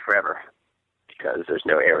essentially forever because there's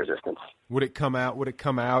no air resistance. Would it come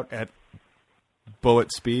out at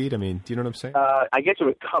bullet speed? I mean, do you know what I'm saying? I guess it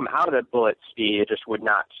would come out at bullet speed. It just would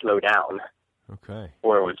not slow down. Okay.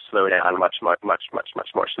 Or it would slow down much, much, much, much, much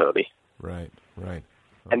more slowly. Right. Okay.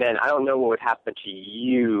 And then I don't know what would happen to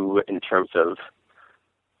you in terms of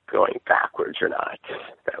going backwards or not.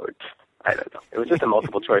 I don't know. It was just a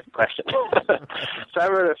multiple choice question. So I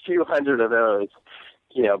wrote a few hundred of those,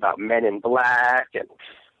 about Men in Black, and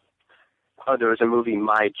there was a movie,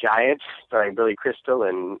 My Giant, starring Billy Crystal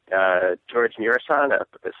and George Murasan,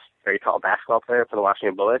 this very tall basketball player for the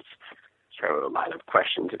Washington Bullets. So I wrote a lot of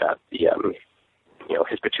questions about the,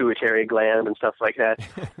 his pituitary gland and stuff like that.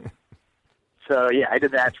 So yeah, I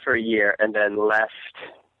did that for a year and then left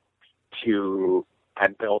I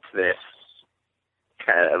built this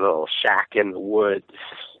kind of little shack in the woods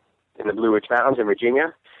in the Blue Ridge Mountains in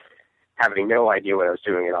Virginia, having no idea what I was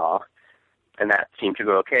doing at all. And that seemed to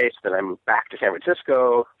go okay. So then I moved back to San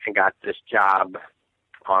Francisco and got this job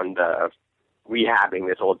on rehabbing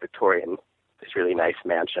this old Victorian, this really nice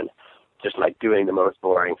mansion, just like doing the most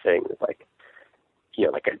boring things, like,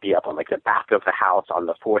 I'd be up on like the back of the house on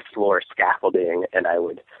the 4th floor scaffolding, and I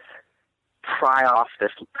would pry off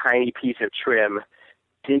this tiny piece of trim,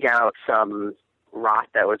 dig out some rot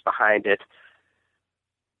that was behind it,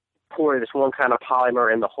 pour this one kind of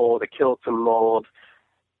polymer in the hole to kill some mold,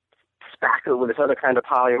 spackle it with this other kind of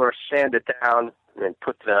polymer, sand it down, and then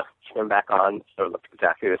put the trim back on so it looked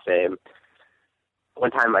exactly the same.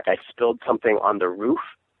 One time, I spilled something on the roof,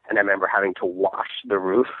 and I remember having to wash the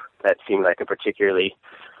roof. That seemed like a particularly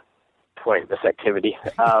pointless activity.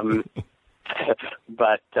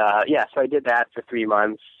 But so I did that for 3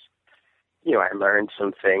 months. I learned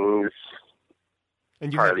some things.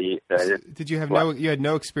 And you had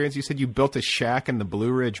no experience? You said you built a shack in the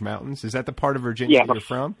Blue Ridge Mountains. Is that the part of Virginia that you're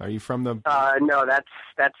from? Are you from the? No,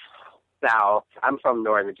 that's south. I'm from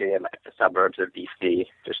Northern Virginia, like the suburbs of D.C.,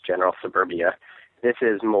 just general suburbia. This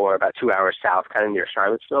is more about 2 hours south, kind of near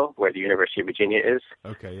Charlottesville, where the University of Virginia is.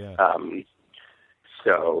 Okay, yeah.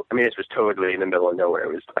 So, this was totally in the middle of nowhere.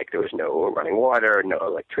 It was like there was no running water, no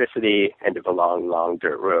electricity, end of a long, long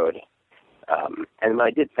dirt road. And when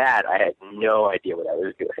I did that, I had no idea what I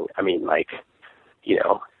was doing.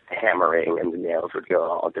 Hammering, and the nails would go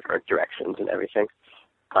in all different directions and everything.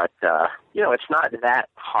 But, it's not that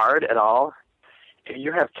hard at all. If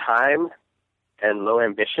you have time and low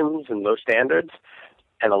ambitions and low standards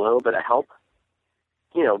and a little bit of help,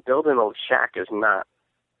 building a shack is not,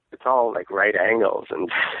 it's all like right angles,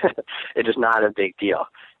 and it's just not a big deal.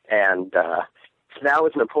 And so that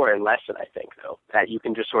was an important lesson, I think, though, that you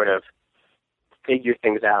can just sort of figure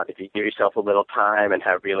things out if you give yourself a little time and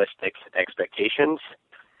have realistic expectations,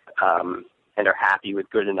 and are happy with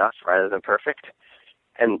good enough rather than perfect.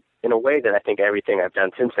 And in a way that I think everything I've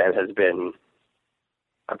done since then has been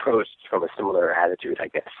approached from a similar attitude, I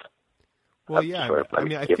guess. Well, yeah. Sort of, I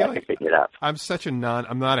mean, I figure it out. I'm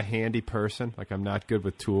I'm not a handy person. Like, I'm not good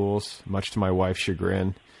with tools, much to my wife's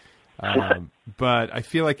chagrin. But I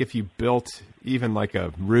feel like if you built even like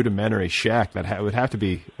a rudimentary shack, that would have to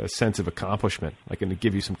be a sense of accomplishment, like, and to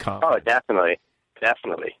give you some confidence. Oh,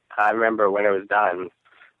 definitely. I remember when it was done,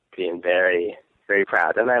 being very, very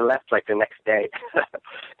proud, and I left like the next day,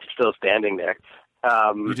 still standing there.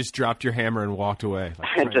 You just dropped your hammer and walked away.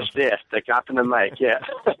 And just like dropping the mic. Yeah,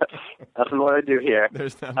 nothing more to do here.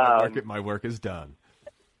 There's no market. My work is done.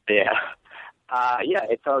 Yeah. Yeah,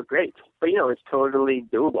 it felt great. But, it's totally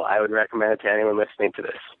doable. I would recommend it to anyone listening to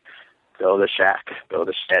this. Build a shack, build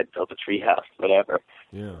a shed, build a treehouse, whatever.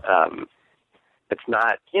 Yeah. It's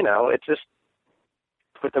not, it's just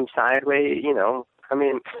put them sideways, I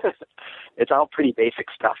mean, it's all pretty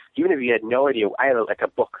basic stuff. Even if you had no idea, I had a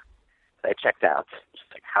book that I checked out, just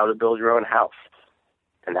like how to build your own house.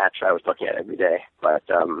 And that's what I was looking at every day. But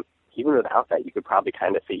even without that, you could probably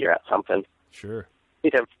kind of figure out something. Sure.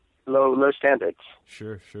 You'd have low standards.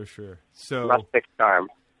 Sure. So rustic charm.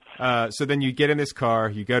 So then you get in this car,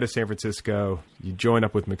 you go to San Francisco, you join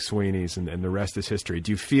up with McSweeney's, and the rest is history.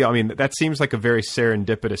 Do you feel, I mean, that seems like a very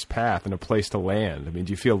serendipitous path and a place to land. I mean,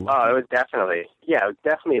 do you feel lucky? Oh, it was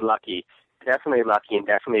definitely lucky. Definitely lucky and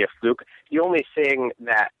definitely a fluke. The only thing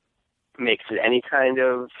that makes it any kind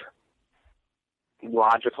of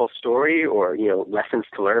logical story or, lessons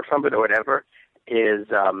to learn from it or whatever is,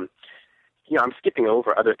 I'm skipping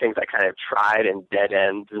over other things I kind of tried and dead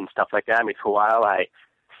ends and stuff like that. I mean, for a while, I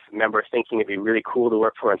remember thinking it'd be really cool to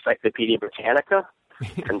work for Encyclopedia Britannica.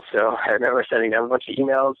 And so I remember sending them a bunch of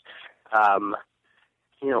emails,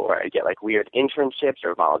 where I'd get like weird internships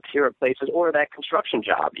or volunteer at places or that construction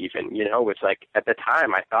job even, which like at the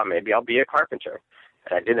time I thought maybe I'll be a carpenter.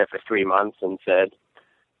 And I did it for 3 months and said,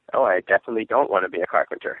 oh, I definitely don't want to be a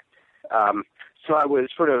carpenter. So I was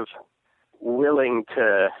sort of willing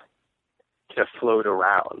to float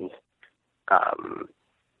around.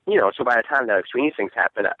 So by the time the McSweeney things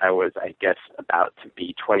happened, I was, I guess, about to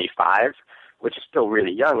be 25, which is still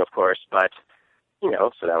really young, of course, but,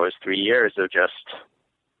 so that was 3 years of just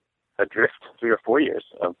adrift, 3 or 4 years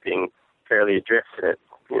of being fairly adrift. And,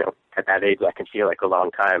 at that age, that can feel like a long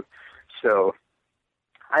time. So,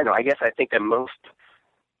 I don't know, I guess I think that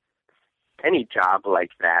any job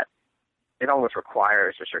like that, it almost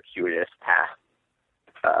requires a circuitous path.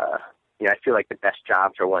 I feel like the best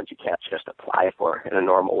jobs are ones you can't just apply for in a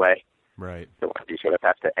normal way. Right. The ones you sort of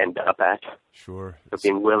have to end up at. Sure. So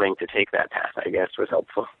being willing to take that path, I guess, was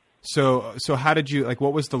helpful. So how did you,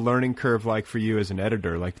 what was the learning curve like for you as an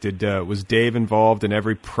editor? Was Dave involved in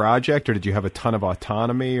every project, or did you have a ton of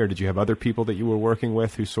autonomy, or did you have other people that you were working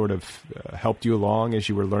with who sort of helped you along as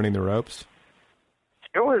you were learning the ropes?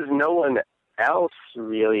 There was no one else,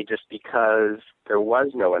 really, just because there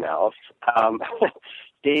was no one else.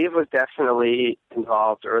 Dave was definitely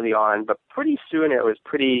involved early on, but pretty soon it was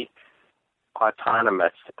pretty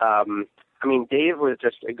autonomous. Dave was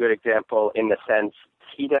just a good example in the sense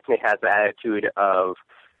he definitely has the attitude of,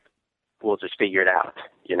 we'll just figure it out,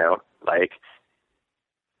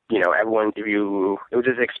 everyone, it was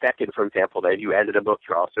just expected, for example, that if you edit a book,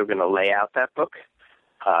 you're also going to lay out that book.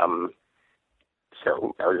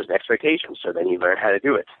 So that was just an expectation. So then you learn how to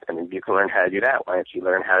do it. And if you can learn how to do that, why don't you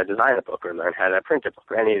learn how to design a book or learn how to print a book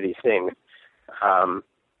or any of these things? So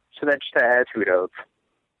that's just the attitude of,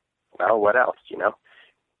 well, what else,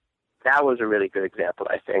 That was a really good example,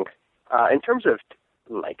 I think. In terms of,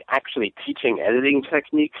 actually teaching editing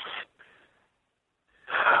techniques,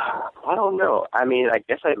 I don't know. I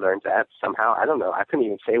guess I learned that somehow. I don't know. I couldn't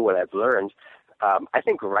even say what I've learned. I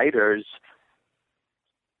think writers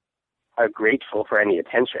are grateful for any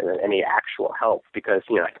attention and any actual help because,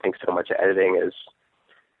 I think so much of editing is,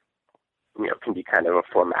 can be kind of a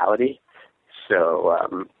formality. So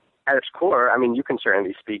at its core, you can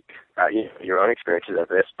certainly speak your own experiences of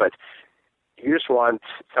this, but you just want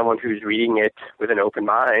someone who's reading it with an open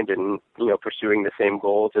mind and, pursuing the same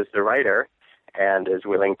goals as the writer and is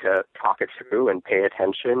willing to talk it through and pay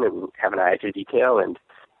attention and have an eye to detail and,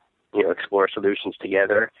 explore solutions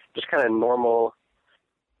together. Just kind of normal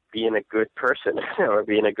being a good person or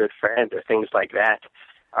being a good friend or things like that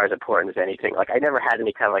are as important as anything. I never had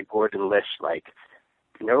any kind of Gordon Lish,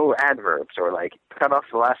 no adverbs or cut off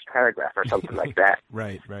the last paragraph or something like that.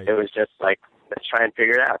 Right. It was just let's try and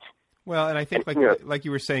figure it out. Well, and I think like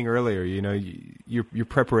you were saying earlier, your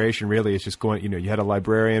preparation really is just going, you had a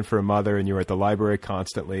librarian for a mother and you were at the library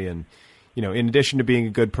constantly. And, in addition to being a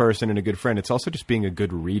good person and a good friend, it's also just being a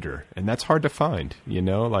good reader. And that's hard to find,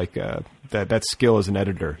 that skill as an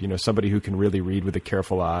editor, somebody who can really read with a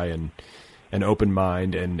careful eye and an open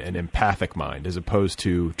mind and an empathic mind, as opposed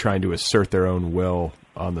to trying to assert their own will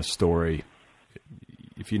on the story.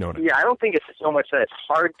 If you know what I mean. Yeah, I don't think it's so much that it's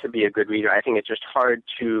hard to be a good reader. I think it's just hard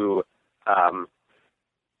to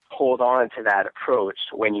hold on to that approach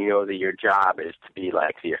when you know that your job is to be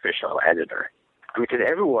like the official editor. I mean, because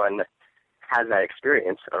everyone has that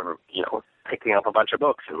experience of, picking up a bunch of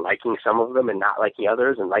books and liking some of them and not liking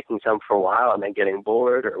others and liking some for a while and then getting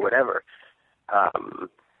bored or whatever.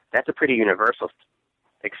 That's a pretty universal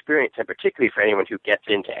experience, and particularly for anyone who gets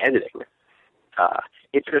into editing.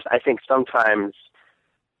 It's just, I think sometimes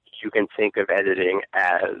you can think of editing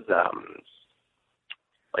as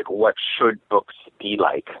like what should books be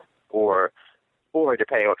like, or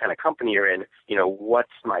depending on what kind of company you're in,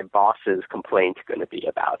 what's my boss's complaint going to be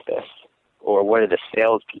about this, or what are the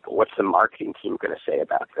salespeople, what's the marketing team going to say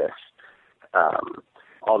about this,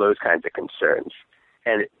 all those kinds of concerns,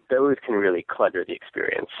 and those can really clutter the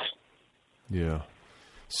experience. Yeah.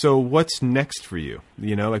 So what's next for you?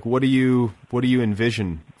 What do you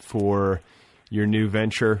envision for your new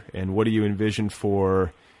venture, and what do you envision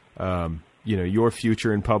for, your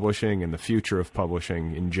future in publishing and the future of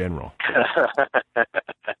publishing in general?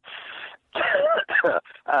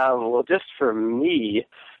 Well, just for me,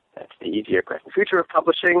 that's the easier question. Future of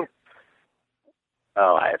publishing?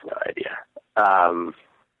 Oh, I have no idea.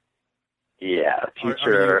 Yeah,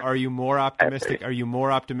 future. Are you more optimistic? Are you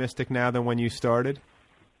more optimistic now than when you started?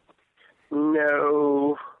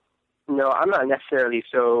 No, I'm not necessarily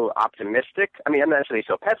so optimistic. I mean, I'm not necessarily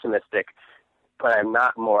so pessimistic, but I'm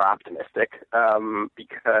not more optimistic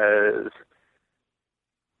because,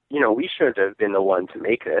 we should have been the one to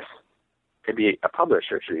make this. To be a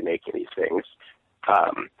publisher should be making these things.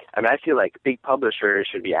 I feel like big publishers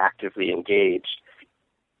should be actively engaged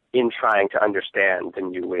in trying to understand the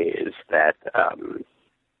new ways that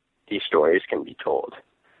these stories can be told.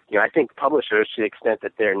 I think publishers, to the extent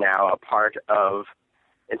that they're now a part of,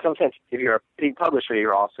 in some sense, if you're a big publisher,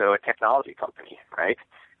 you're also a technology company, right?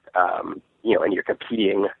 And you're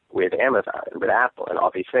competing with Amazon and with Apple and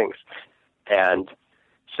all these things. And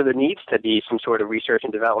so there needs to be some sort of research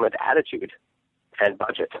and development attitude and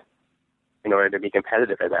budget in order to be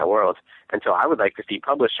competitive in that world. And so I would like to see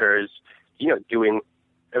publishers,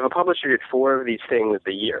 if a publisher did 4 of these things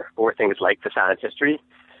a year, 4 things like The Silent History,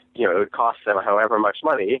 it would cost them however much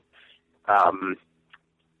money.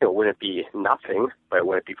 It wouldn't be nothing, but it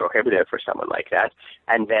wouldn't be prohibitive for someone like that.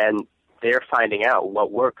 And then they're finding out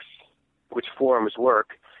what works, which forms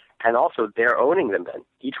work, and also they're owning them then.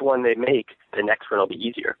 Each one they make, the next one will be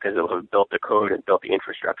easier because they'll have built the code and built the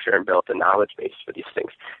infrastructure and built the knowledge base for these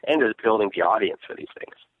things, and is building the audience for these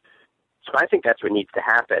things. So I think that's what needs to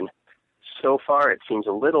happen. So far, it seems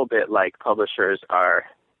a little bit like publishers are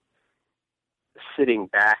sitting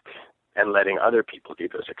back and letting other people do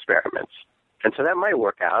those experiments. And so that might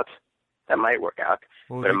work out.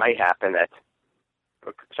 Well, but it might happen that.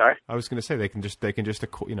 Sorry? I was going to say they can just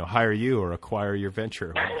hire you or acquire your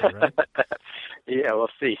venture, right? Yeah, we'll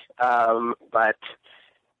see. But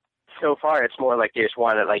so far, it's more like they just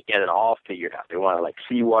want to get it all figured out. They want to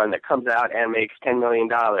see one that comes out and makes $10 million,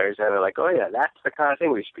 and they're like, oh yeah, that's the kind of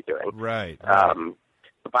thing we should be doing. Right.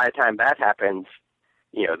 But by the time that happens,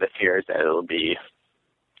 the fear is that it'll be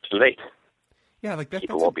too late. Yeah,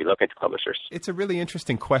 people won't be looking to publishers. It's a really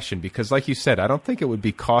interesting question because, like you said, I don't think it would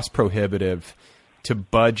be cost prohibitive to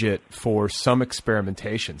budget for some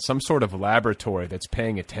experimentation, some sort of laboratory that's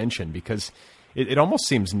paying attention, because it almost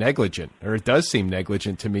seems negligent, or it does seem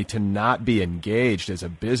negligent to me, to not be engaged as a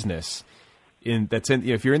business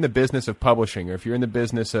if you're in the business of publishing, or if you're in the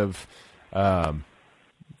business of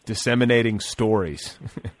disseminating stories.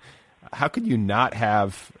 How could you not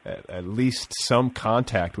have at least some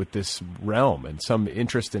contact with this realm and some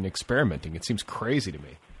interest in experimenting? It seems crazy to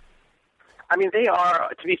me. I mean, they are,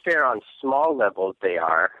 to be fair, on small levels, they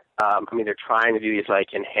are. They're trying to do these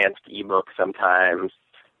enhanced ebooks sometimes.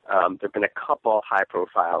 There have been a couple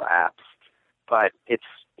high-profile apps, but it's,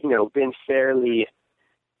 been fairly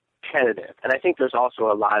tentative. And I think there's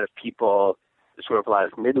also a lot of people, sort of a lot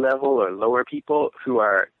of mid-level or lower people who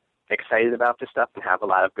are excited about this stuff and have a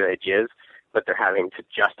lot of good ideas, but they're having to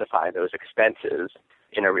justify those expenses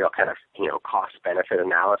in a real kind of, cost-benefit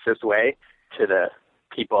analysis way to the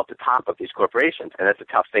people at the top of these corporations. And that's a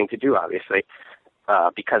tough thing to do, obviously,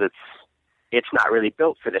 because it's not really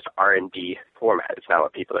built for this R&D format. It's not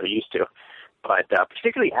what people are used to. But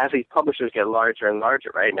particularly as these publishers get larger and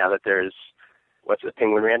larger, right, now that there's, what's the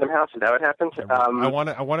Penguin Random House? Is that what happens? I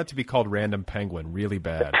want it to be called Random Penguin, really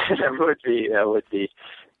bad. That would be.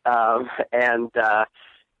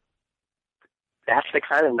 That's the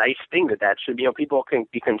kind of nice thing that should be. People can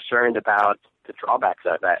be concerned about the drawbacks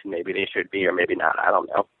of that, and maybe they should be or maybe not. I don't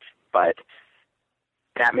know. But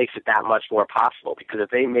that makes it that much more possible, because if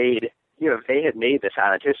they had made this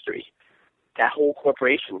Silent History, that whole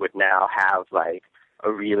corporation would now have like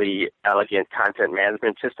a really elegant content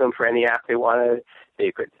management system for any app they wanted.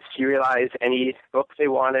 They could serialize any book they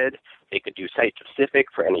wanted. They could do site-specific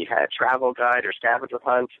for any kind of travel guide or scavenger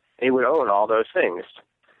hunt. They would own all those things,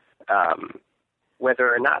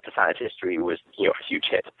 whether or not the Silent History was, a huge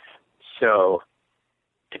hit. So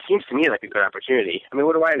it seems to me like a good opportunity. I mean,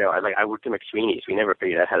 what do I know? I worked in McSweeney's. We never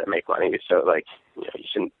figured out how to make money. So, you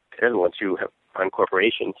shouldn't. They're the ones who have run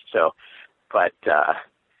corporations. So, but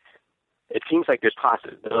it seems like there's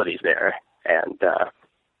possibilities there, and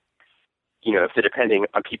if they're depending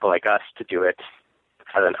on people like us to do it,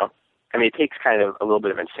 I don't know. I mean, it takes kind of a little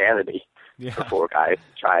bit of insanity for four guys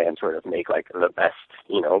to try and sort of make like the best,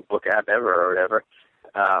 book app ever or whatever.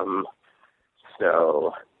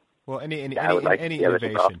 Well, any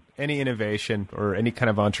innovation or any kind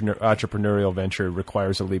of entrepreneurial venture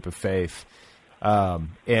requires a leap of faith.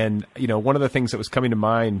 And one of the things that was coming to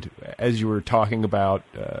mind as you were talking about,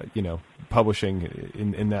 publishing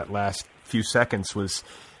in that last few seconds was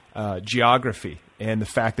geography, and the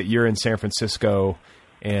fact that you're in San Francisco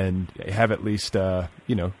and have at least,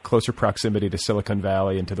 closer proximity to Silicon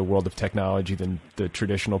Valley and to the world of technology than the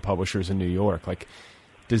traditional publishers in New York. Like,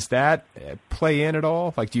 does that play in at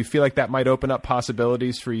all? Like, do you feel like that might open up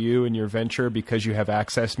possibilities for you and your venture because you have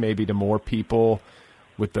access maybe to more people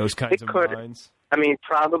with those kinds of minds? I mean,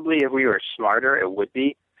 probably if we were smarter, it would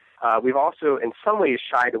be. We've also, in some ways,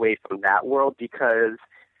 shied away from that world because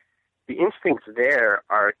the instincts there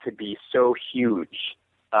are to be so huge.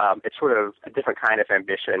 It's sort of a different kind of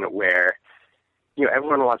ambition where,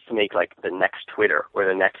 everyone wants to make like the next Twitter or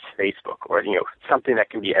the next Facebook or, something that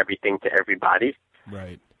can be everything to everybody.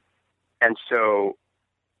 Right. And so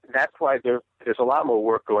that's why there's a lot more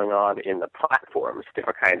work going on in the platforms,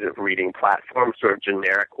 different kinds of reading platforms, sort of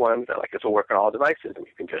generic ones that this will work on all devices and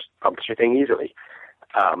you can just publish your thing easily,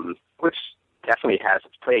 which definitely has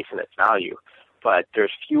its place and its value. But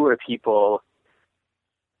there's fewer people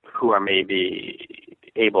who are maybe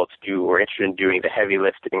able to do or interested in doing the heavy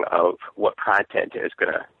lifting of what content is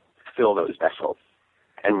going to fill those vessels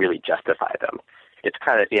and really justify them. It's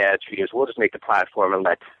kind of the attitude is we'll just make the platform and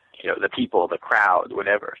let the people, the crowd,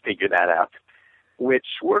 whatever, figure that out, which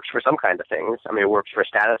works for some kind of things. I mean, it works for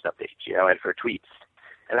status updates, and for tweets.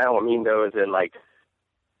 And I don't mean those in like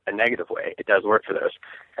a negative way. It does work for those,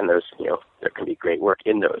 and those, there can be great work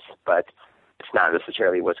in those, but it's not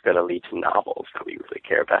necessarily what's going to lead to novels that we really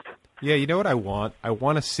care about. Yeah, you know what I want? I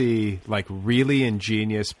want to see like really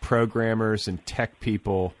ingenious programmers and tech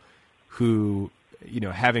people who,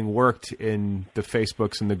 having worked in the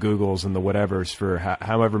Facebooks and the Googles and the whatevers for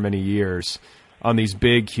however many years on these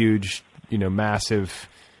big, huge, massive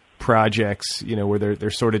projects, where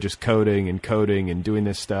they're sort of just coding and doing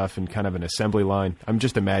this stuff in kind of an assembly line. I'm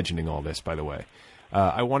just imagining all this, by the way.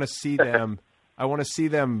 I want to see them. I want to see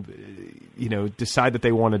them, decide that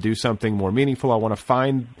they want to do something more meaningful. I want to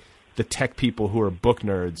find the tech people who are book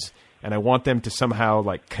nerds, and I want them to somehow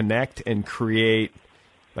like connect and create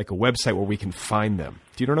like a website where we can find them.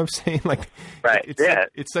 Do you know what I'm saying? Like, right.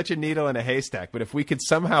 It's such a needle in a haystack, but if we could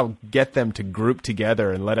somehow get them to group together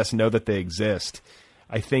and let us know that they exist,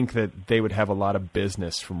 I think that they would have a lot of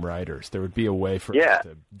business from writers. There would be a way for us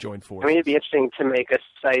to join forces. I mean, it'd be interesting to make a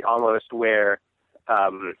site almost where,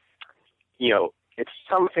 it's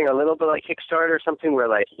something a little bit like Kickstarter, something where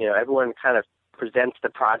like, everyone kind of presents the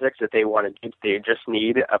projects that they want to do. They just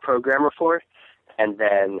need a programmer for, and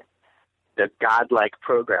then the godlike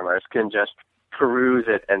programmers can just peruse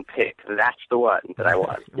it and pick. That's the one that I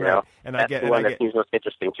want. Right. And that's the one that seems most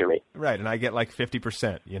interesting to me. Right, and I get like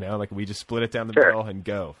 50%. Like we just split it down the middle and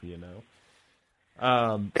go.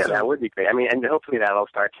 That would be great. I mean, and hopefully that'll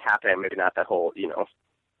start happening. Maybe not that whole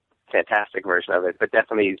fantastic version of it, but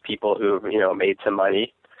definitely people who've made some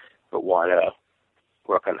money but want to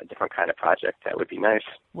work on a different kind of project. That would be nice.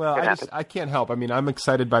 Well, I can't help. I mean, I'm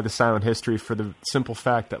excited by the Silent History for the simple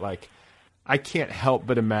fact that like I can't help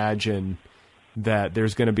but imagine that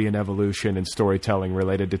there's going to be an evolution in storytelling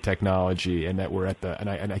related to technology, and that we're at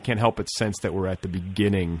and I can't help but sense that we're at the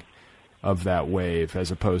beginning of that wave as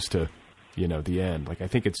opposed to the end. Like I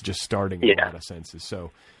think it's just starting in a lot of senses.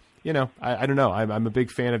 So I don't know. I'm a big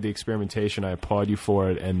fan of the experimentation. I applaud you for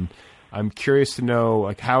it, and I'm curious to know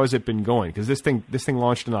like how has it been going? Because this thing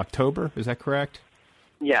launched in October. Is that correct?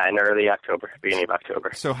 Yeah, in early October, beginning of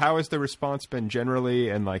October. So how has the response been generally,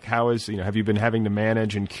 and like how is have you been having to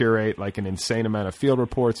manage and curate like an insane amount of field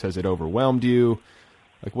reports? Has it overwhelmed you?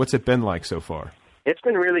 Like what's it been like so far? It's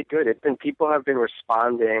been really good. People have been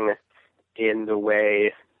responding in the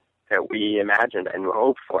way that we imagined and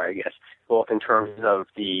hoped for, I guess, both in terms of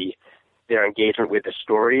their engagement with the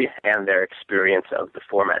story and their experience of the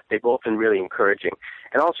format. They've both been really encouraging.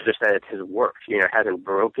 And also just that it has worked, it hasn't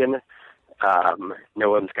broken. No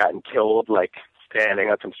one's gotten killed, like standing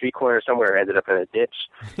on some street corner somewhere, ended up in a ditch.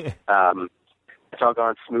 It's all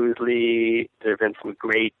gone smoothly. There have been some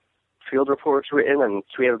great field reports written, and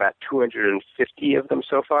we have about 250 of them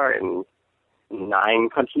so far in 9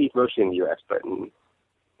 countries, mostly in the U.S., but in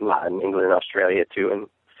Latin, England, and Australia too, and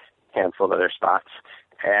a handful of other spots.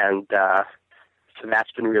 And so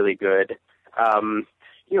that's been really good.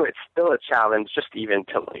 It's still a challenge just even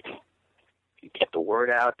to get the word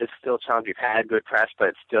out. It's still a challenge. We've had good press, but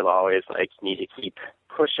it's still always you need to keep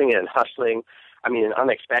pushing it and hustling. I mean, an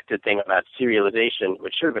unexpected thing about serialization,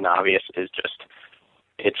 which should have been obvious, is just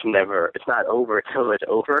it's not over till it's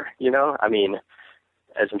over. I mean,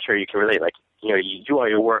 as I'm sure you can relate, you do all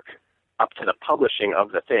your work up to the publishing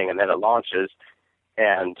of the thing, and then it launches.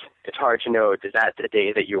 And it's hard to know, is that the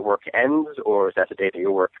day that your work ends, or is that the day that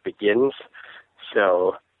your work begins?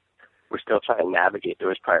 So we're still trying to navigate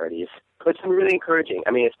those priorities. But it's been really encouraging.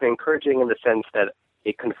 I mean, it's been encouraging in the sense that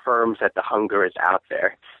it confirms that the hunger is out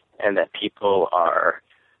there and that people are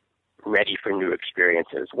ready for new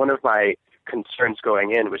experiences. One of my concerns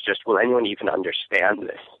going in was just, will anyone even understand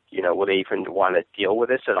this? Will they even want to deal with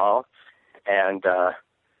this at all? And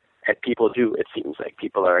people do. It seems like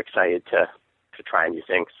people are excited to try new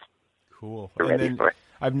things. Cool. And then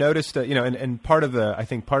I've noticed, and part of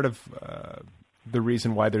the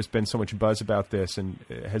reason why there's been so much buzz about this and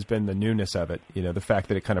has been the newness of it, the fact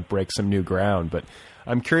that it kind of breaks some new ground. But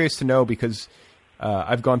I'm curious to know, because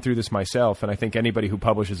I've gone through this myself, and I think anybody who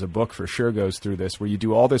publishes a book for sure goes through this, where you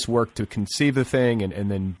do all this work to conceive the thing and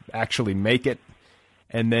then actually make it,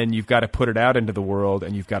 and then you've got to put it out into the world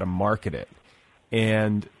and you've got to market it.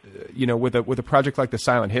 And, with a project like The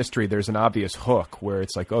Silent History, there's an obvious hook where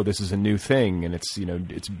it's like, oh, this is a new thing, and it's,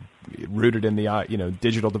 it's rooted in the,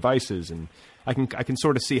 digital devices. And I can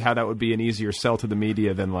sort of see how that would be an easier sell to the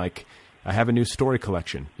media than I have a new story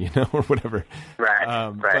collection, or whatever. Right.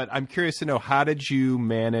 Right. But I'm curious to know, how did you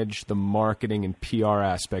manage the marketing and PR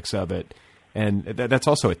aspects of it? And that's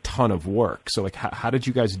also a ton of work. So how did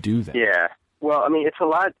you guys do that? Yeah. Well, I mean, it's a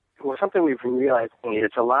lot. Well, something we've been realizing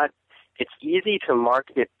is it's easy to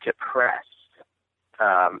market it to press.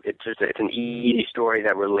 It's an easy story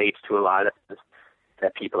that relates to a lot of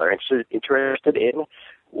that people are interested in,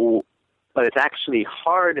 but it's actually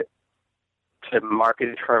hard to market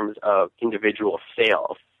in terms of individual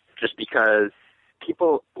sales, just because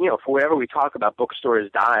people, for whatever we talk about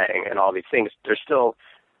bookstores dying and all these things, there's still,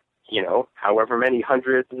 however many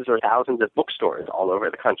hundreds or thousands of bookstores all over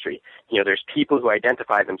the country. There's people who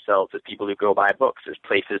identify themselves as people who go buy books. There's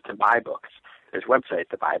places to buy books. There's websites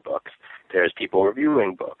to buy books. There's people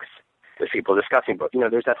reviewing books. There's people discussing books.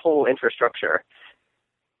 There's that whole infrastructure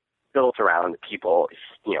built around people,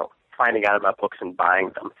 finding out about books and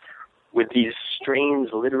buying them. With these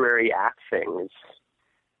strange literary act things,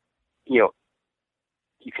 you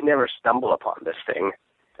can never stumble upon this thing.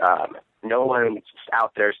 No one's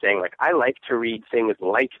out there saying, I like to read things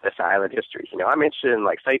like The Silent History. I'm interested in,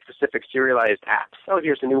 site-specific serialized apps. Oh,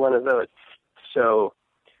 here's a new one of those. So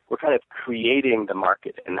we're kind of creating the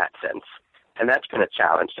market in that sense. And that's been a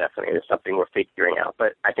challenge, definitely. It's something we're figuring out.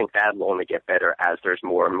 But I think that will only get better as there's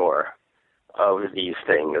more and more of these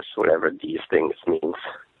things, whatever these things means.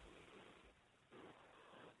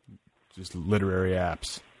 Just literary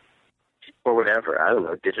apps. Or whatever, I don't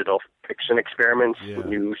know, digital fiction experiments,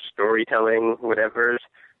 new storytelling, whatever.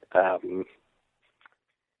 I don't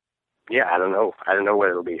know. I don't know what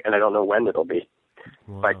it'll be, and I don't know when it'll be.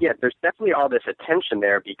 Wow. But there's definitely all this attention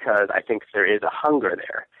there because I think there is a hunger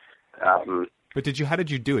there. But how did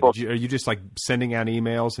you do it? Are you just sending out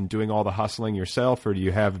emails and doing all the hustling yourself, or do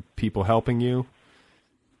you have people helping you?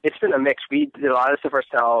 It's been a mix. We did a lot of stuff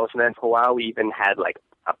ourselves, and then for a while we even had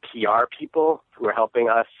a PR people who were helping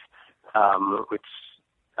us. Which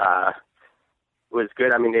was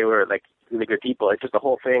good. I mean, they were really good people. It's just the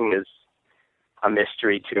whole thing is a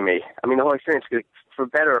mystery to me. I mean, the whole experience, for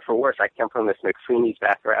better or for worse, I come from this McSweeney's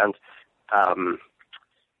background,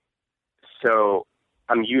 so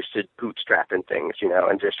I'm used to bootstrapping things,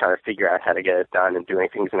 and just trying to figure out how to get it done and doing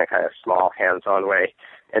things in a kind of small, hands-on way.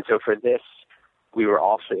 And so for this, we were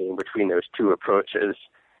all sitting between those two approaches,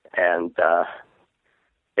 and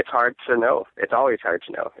it's hard to know. It's always hard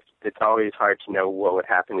to know. It's always hard to know what would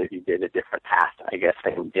happen if you did a different path, I guess,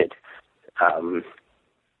 than you did.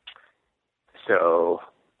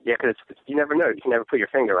 Because you never know. You can never put your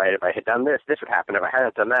finger right. If I had done this, this would happen. If I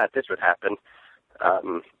hadn't done that, this would happen.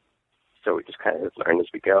 So we just kind of learn as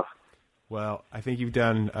we go. Well, I think you've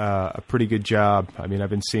done a pretty good job. I mean, I've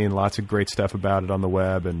been seeing lots of great stuff about it on the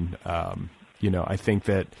web, and I think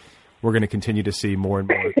that we're going to continue to see more and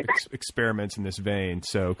more experiments in this vein.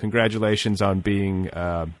 So congratulations on being,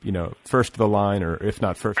 first of the line, or if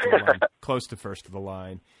not first of the line, close to first of the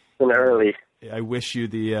line. And early. I wish you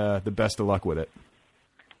the best of luck with it.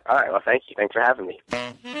 All right. Well, thank you. Thanks for having me.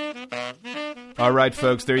 All right,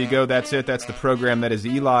 folks, there you go. That's it. That's the program. That is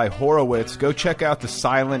Eli Horowitz. Go check out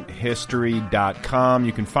thesilenthistory.com.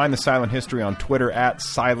 You can find The Silent History on Twitter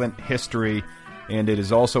 @SilentHistory, and it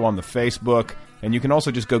is also on the Facebook. And you can also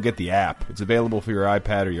just go get the app. It's available for your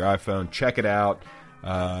iPad or your iPhone. Check it out.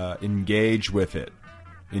 Engage with it.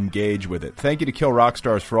 Engage with it. Thank you to Kill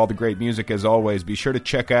Rockstars for all the great music, as always. Be sure to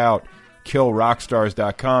check out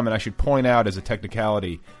killrockstars.com. And I should point out, as a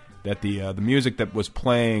technicality, that the music that was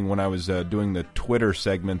playing when I was doing the Twitter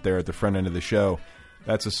segment there at the front end of the show,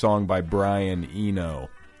 that's a song by Brian Eno.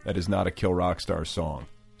 That is not a Kill Rockstars song.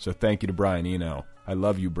 So thank you to Brian Eno. I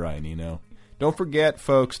love you, Brian Eno. Don't forget,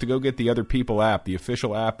 folks, to go get the Other People app, the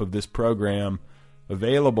official app of this program,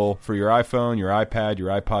 available for your iPhone, your iPad, your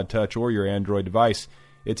iPod Touch, or your Android device.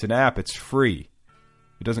 It's an app. It's free.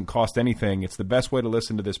 It doesn't cost anything. It's the best way to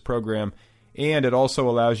listen to this program. And it also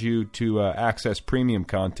allows you to access premium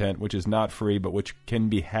content, which is not free, but which can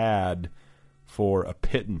be had for a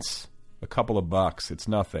pittance, a couple of bucks. It's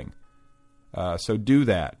nothing. So do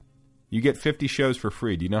that. You get 50 shows for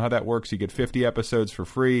free. Do you know how that works? You get 50 episodes for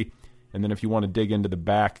free, and then if you want to dig into the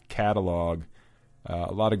back catalog,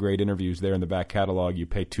 a lot of great interviews there in the back catalog. You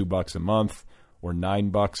pay $2 a month or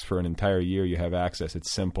 $9 for an entire year. You have access.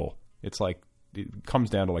 It's simple. It's like, it comes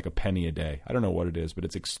down to like a penny a day. I don't know what it is, but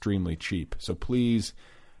it's extremely cheap. So please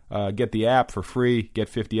get the app for free, get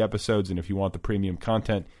 50 episodes, and if you want the premium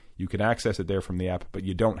content, you can access it there from the app, but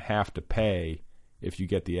you don't have to pay if you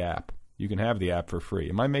get the app. You can have the app for free.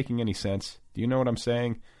 Am I making any sense? Do you know what I'm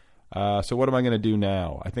saying? So what am I going to do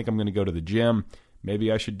now? I think I'm going to go to the gym.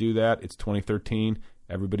 Maybe I should do that. It's 2013.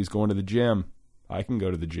 Everybody's going to the gym. I can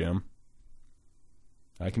go to the gym.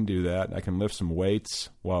 I can do that. I can lift some weights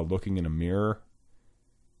while looking in a mirror.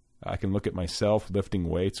 I can look at myself lifting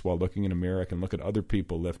weights while looking in a mirror. I can look at other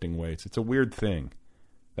people lifting weights. It's a weird thing,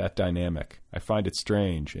 that dynamic. I find it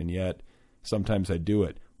strange, and yet sometimes I do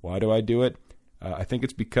it. Why do I do it? I think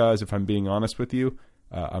it's because, if I'm being honest with you,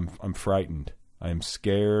 I'm frightened. I'm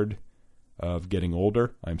scared of getting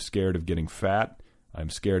older. I'm scared of getting fat.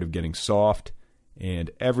 I'm scared of getting soft.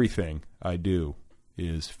 And everything I do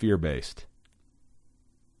is fear-based.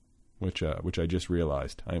 Which I just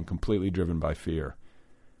realized. I am completely driven by fear.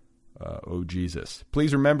 Oh, Jesus.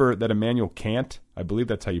 Please remember that Immanuel Kant, I believe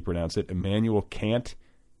that's how you pronounce it, Immanuel Kant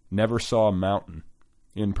never saw a mountain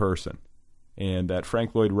in person. And that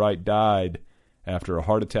Frank Lloyd Wright died after a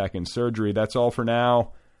heart attack and surgery. That's all for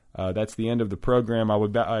now. That's the end of the program.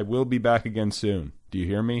 I will be back again soon. Do you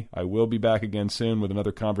hear me? I will be back again soon with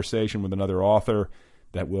another conversation with another author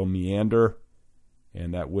that will meander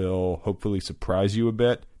and that will hopefully surprise you a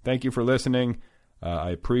bit. Thank you for listening. I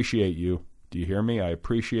appreciate you. Do you hear me? I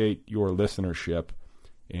appreciate your listenership.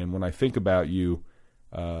 And when I think about you,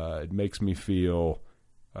 it makes me feel,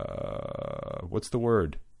 what's the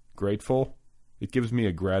word? Grateful? It gives me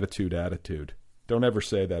a gratitude attitude. Don't ever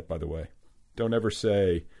say that, by the way. Don't ever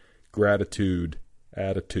say gratitude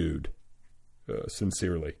attitude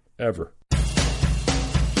sincerely. Ever.